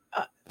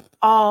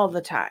all the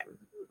time.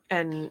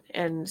 And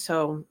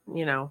so,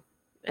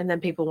 and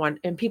then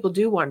people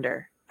do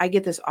wonder. I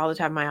get this all the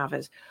time in my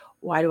office.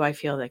 Why do I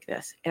feel like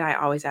this? And I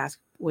always ask,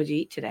 what'd you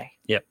eat today?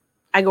 Yep.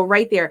 I go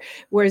right there.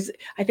 Whereas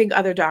I think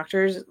other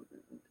doctors,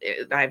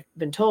 I've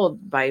been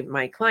told by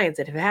my clients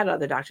that have had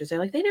other doctors, they're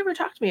like, they never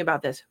talked to me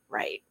about this.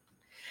 Right.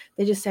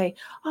 They just say,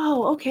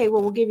 oh, okay,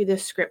 well, we'll give you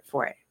this script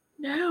for it.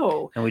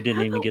 No. And we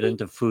didn't even get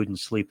into food and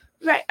sleep.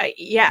 Right.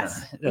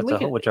 Yes.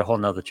 Which a whole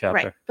nother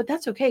chapter. Right. But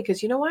that's okay.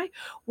 Because you know why?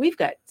 We've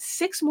got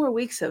 6 more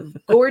weeks of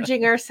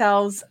gorging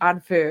ourselves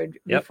on food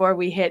before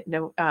we hit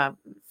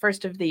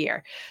first of the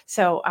year.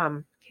 So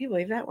can you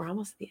believe that? We're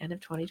almost at the end of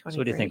 2023. So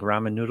what do you think?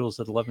 Ramen noodles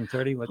at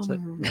 11:30? What's it?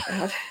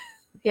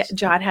 Yeah,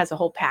 John has a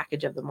whole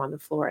package of them on the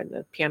floor in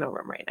the piano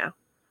room right now.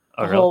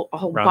 Oh, a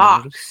whole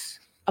box.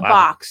 A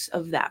box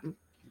of them.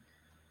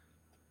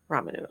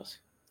 Ramen noodles.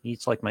 He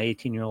eats like my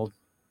 18-year-old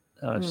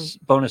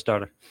bonus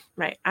daughter.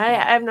 Right.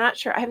 I'm not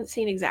sure. I haven't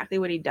seen exactly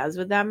what he does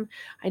with them.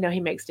 I know he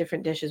makes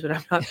different dishes when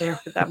I'm not there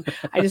with them.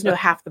 I just know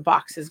half the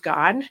box is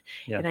gone.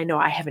 Yeah. And I know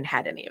I haven't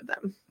had any of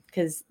them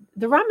because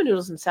the ramen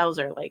noodles themselves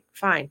are like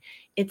fine.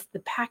 It's the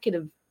packet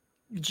of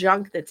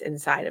junk that's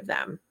inside of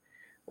them.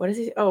 What is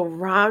it?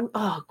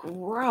 Oh,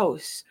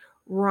 gross.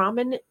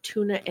 Ramen,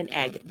 tuna, and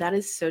egg. That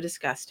is so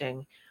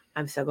disgusting.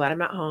 I'm so glad I'm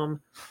not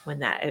home when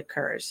that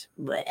occurs.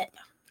 Blech.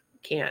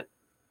 Can't.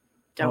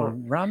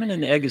 Don't. Well, ramen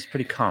and egg is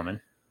pretty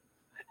common.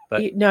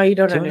 But you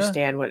don't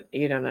understand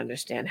you don't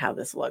understand how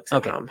this looks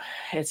at home.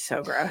 It's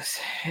so gross.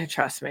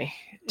 Trust me.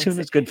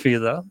 Tuna's good for you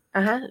though.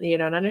 You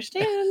don't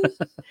understand.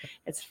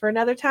 It's for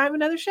another time,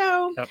 another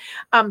show.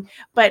 Yep.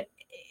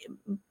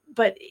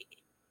 But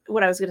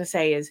what I was going to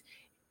say is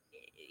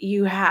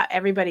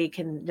everybody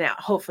can now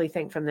hopefully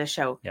think from this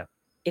show. Yeah.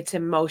 It's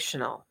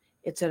emotional.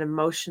 It's an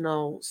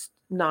emotional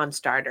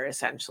non-starter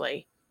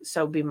essentially.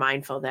 So be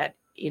mindful that,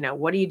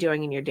 what are you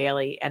doing in your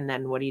daily and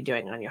then what are you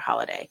doing on your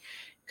holiday?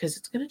 Because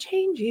it's going to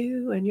change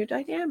you and your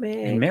dynamic.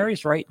 And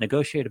Mary's right.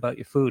 Negotiate about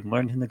your food.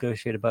 Learn to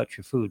negotiate about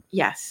your food.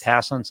 Yes.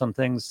 Pass on some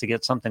things to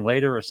get something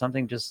later or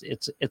something. Just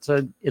it's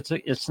an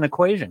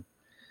equation.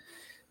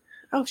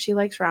 Oh, she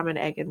likes ramen,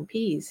 egg, and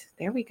peas.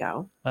 There we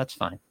go. That's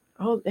fine.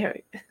 Oh, there.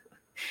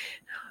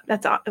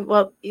 That's all.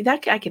 Well,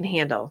 that I can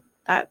handle.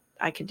 That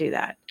I could do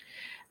that.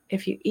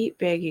 If you eat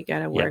big, you got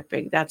to work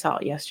big. That's all.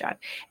 Yes, John.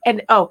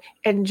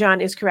 And John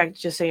is correct.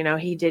 Just so you know,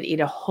 he did eat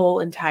a whole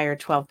entire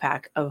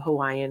 12-pack of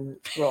Hawaiian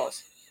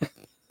rolls.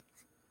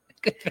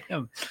 Good for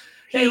him.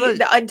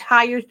 The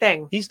entire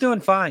thing. He's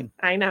doing fine.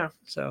 I know.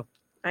 So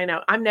I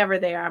know. I'm never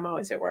there. I'm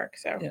always at work.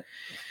 So. Yeah.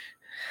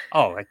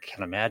 Oh, I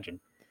can imagine.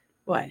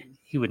 What?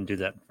 He wouldn't do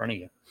that in front of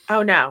you.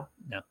 Oh no.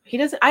 No. He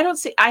doesn't.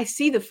 I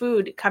see the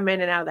food come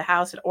in and out of the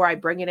house, or I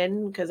bring it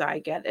in because I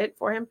get it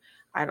for him.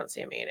 I don't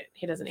see him eat it.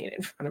 He doesn't eat it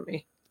in front of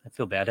me. I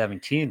feel bad having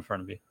tea in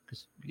front of you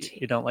because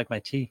you don't like my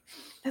tea.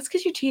 That's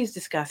because your tea is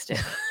disgusting.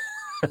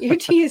 Your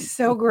tea is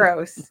so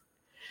gross.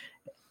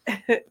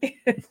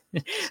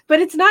 But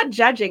it's not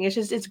judging.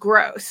 It's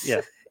gross.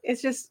 Yeah.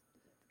 It's just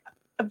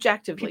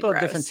objectively People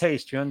gross. have different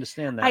tastes. You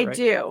understand that, I right?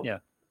 do. Yeah.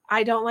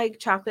 I don't like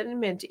chocolate and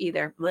mint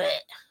either. Blech.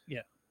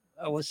 Yeah.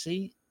 Oh, well,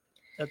 see,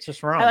 that's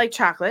just wrong. I like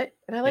chocolate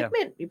and I like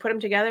mint. You put them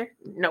together?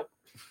 Nope.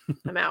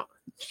 I'm out.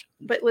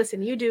 But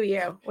listen, you do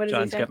you. What does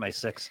John's he say? got my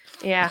 6.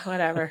 Yeah,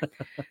 whatever.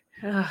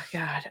 Oh,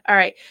 God. All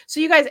right.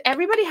 So you guys,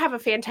 everybody have a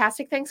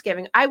fantastic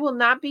Thanksgiving. I will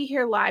not be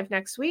here live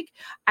next week.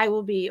 I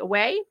will be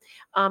away.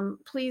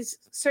 Please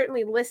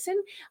certainly listen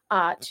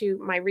to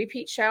my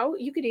repeat show.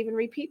 You could even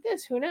repeat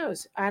this. Who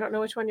knows? I don't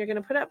know which one you're going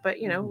to put up, but,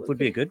 would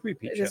be a good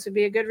repeat show. This would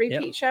be a good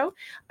repeat show.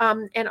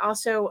 And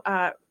also,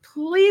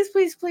 please,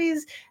 please,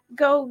 please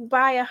go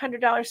buy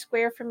 $100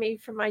 square for me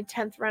for my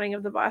 10th running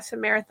of the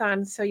Boston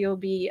Marathon. So you'll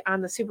be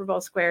on the Super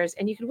Bowl squares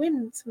and you can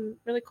win some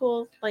really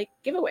cool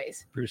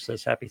giveaways. Bruce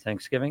says happy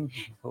Thanksgiving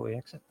before we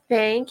exit.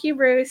 Thank you,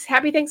 Bruce.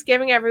 Happy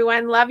Thanksgiving,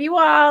 everyone. Love you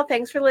all.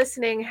 Thanks for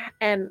listening.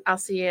 And I'll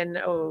see you in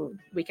a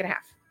week and a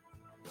half.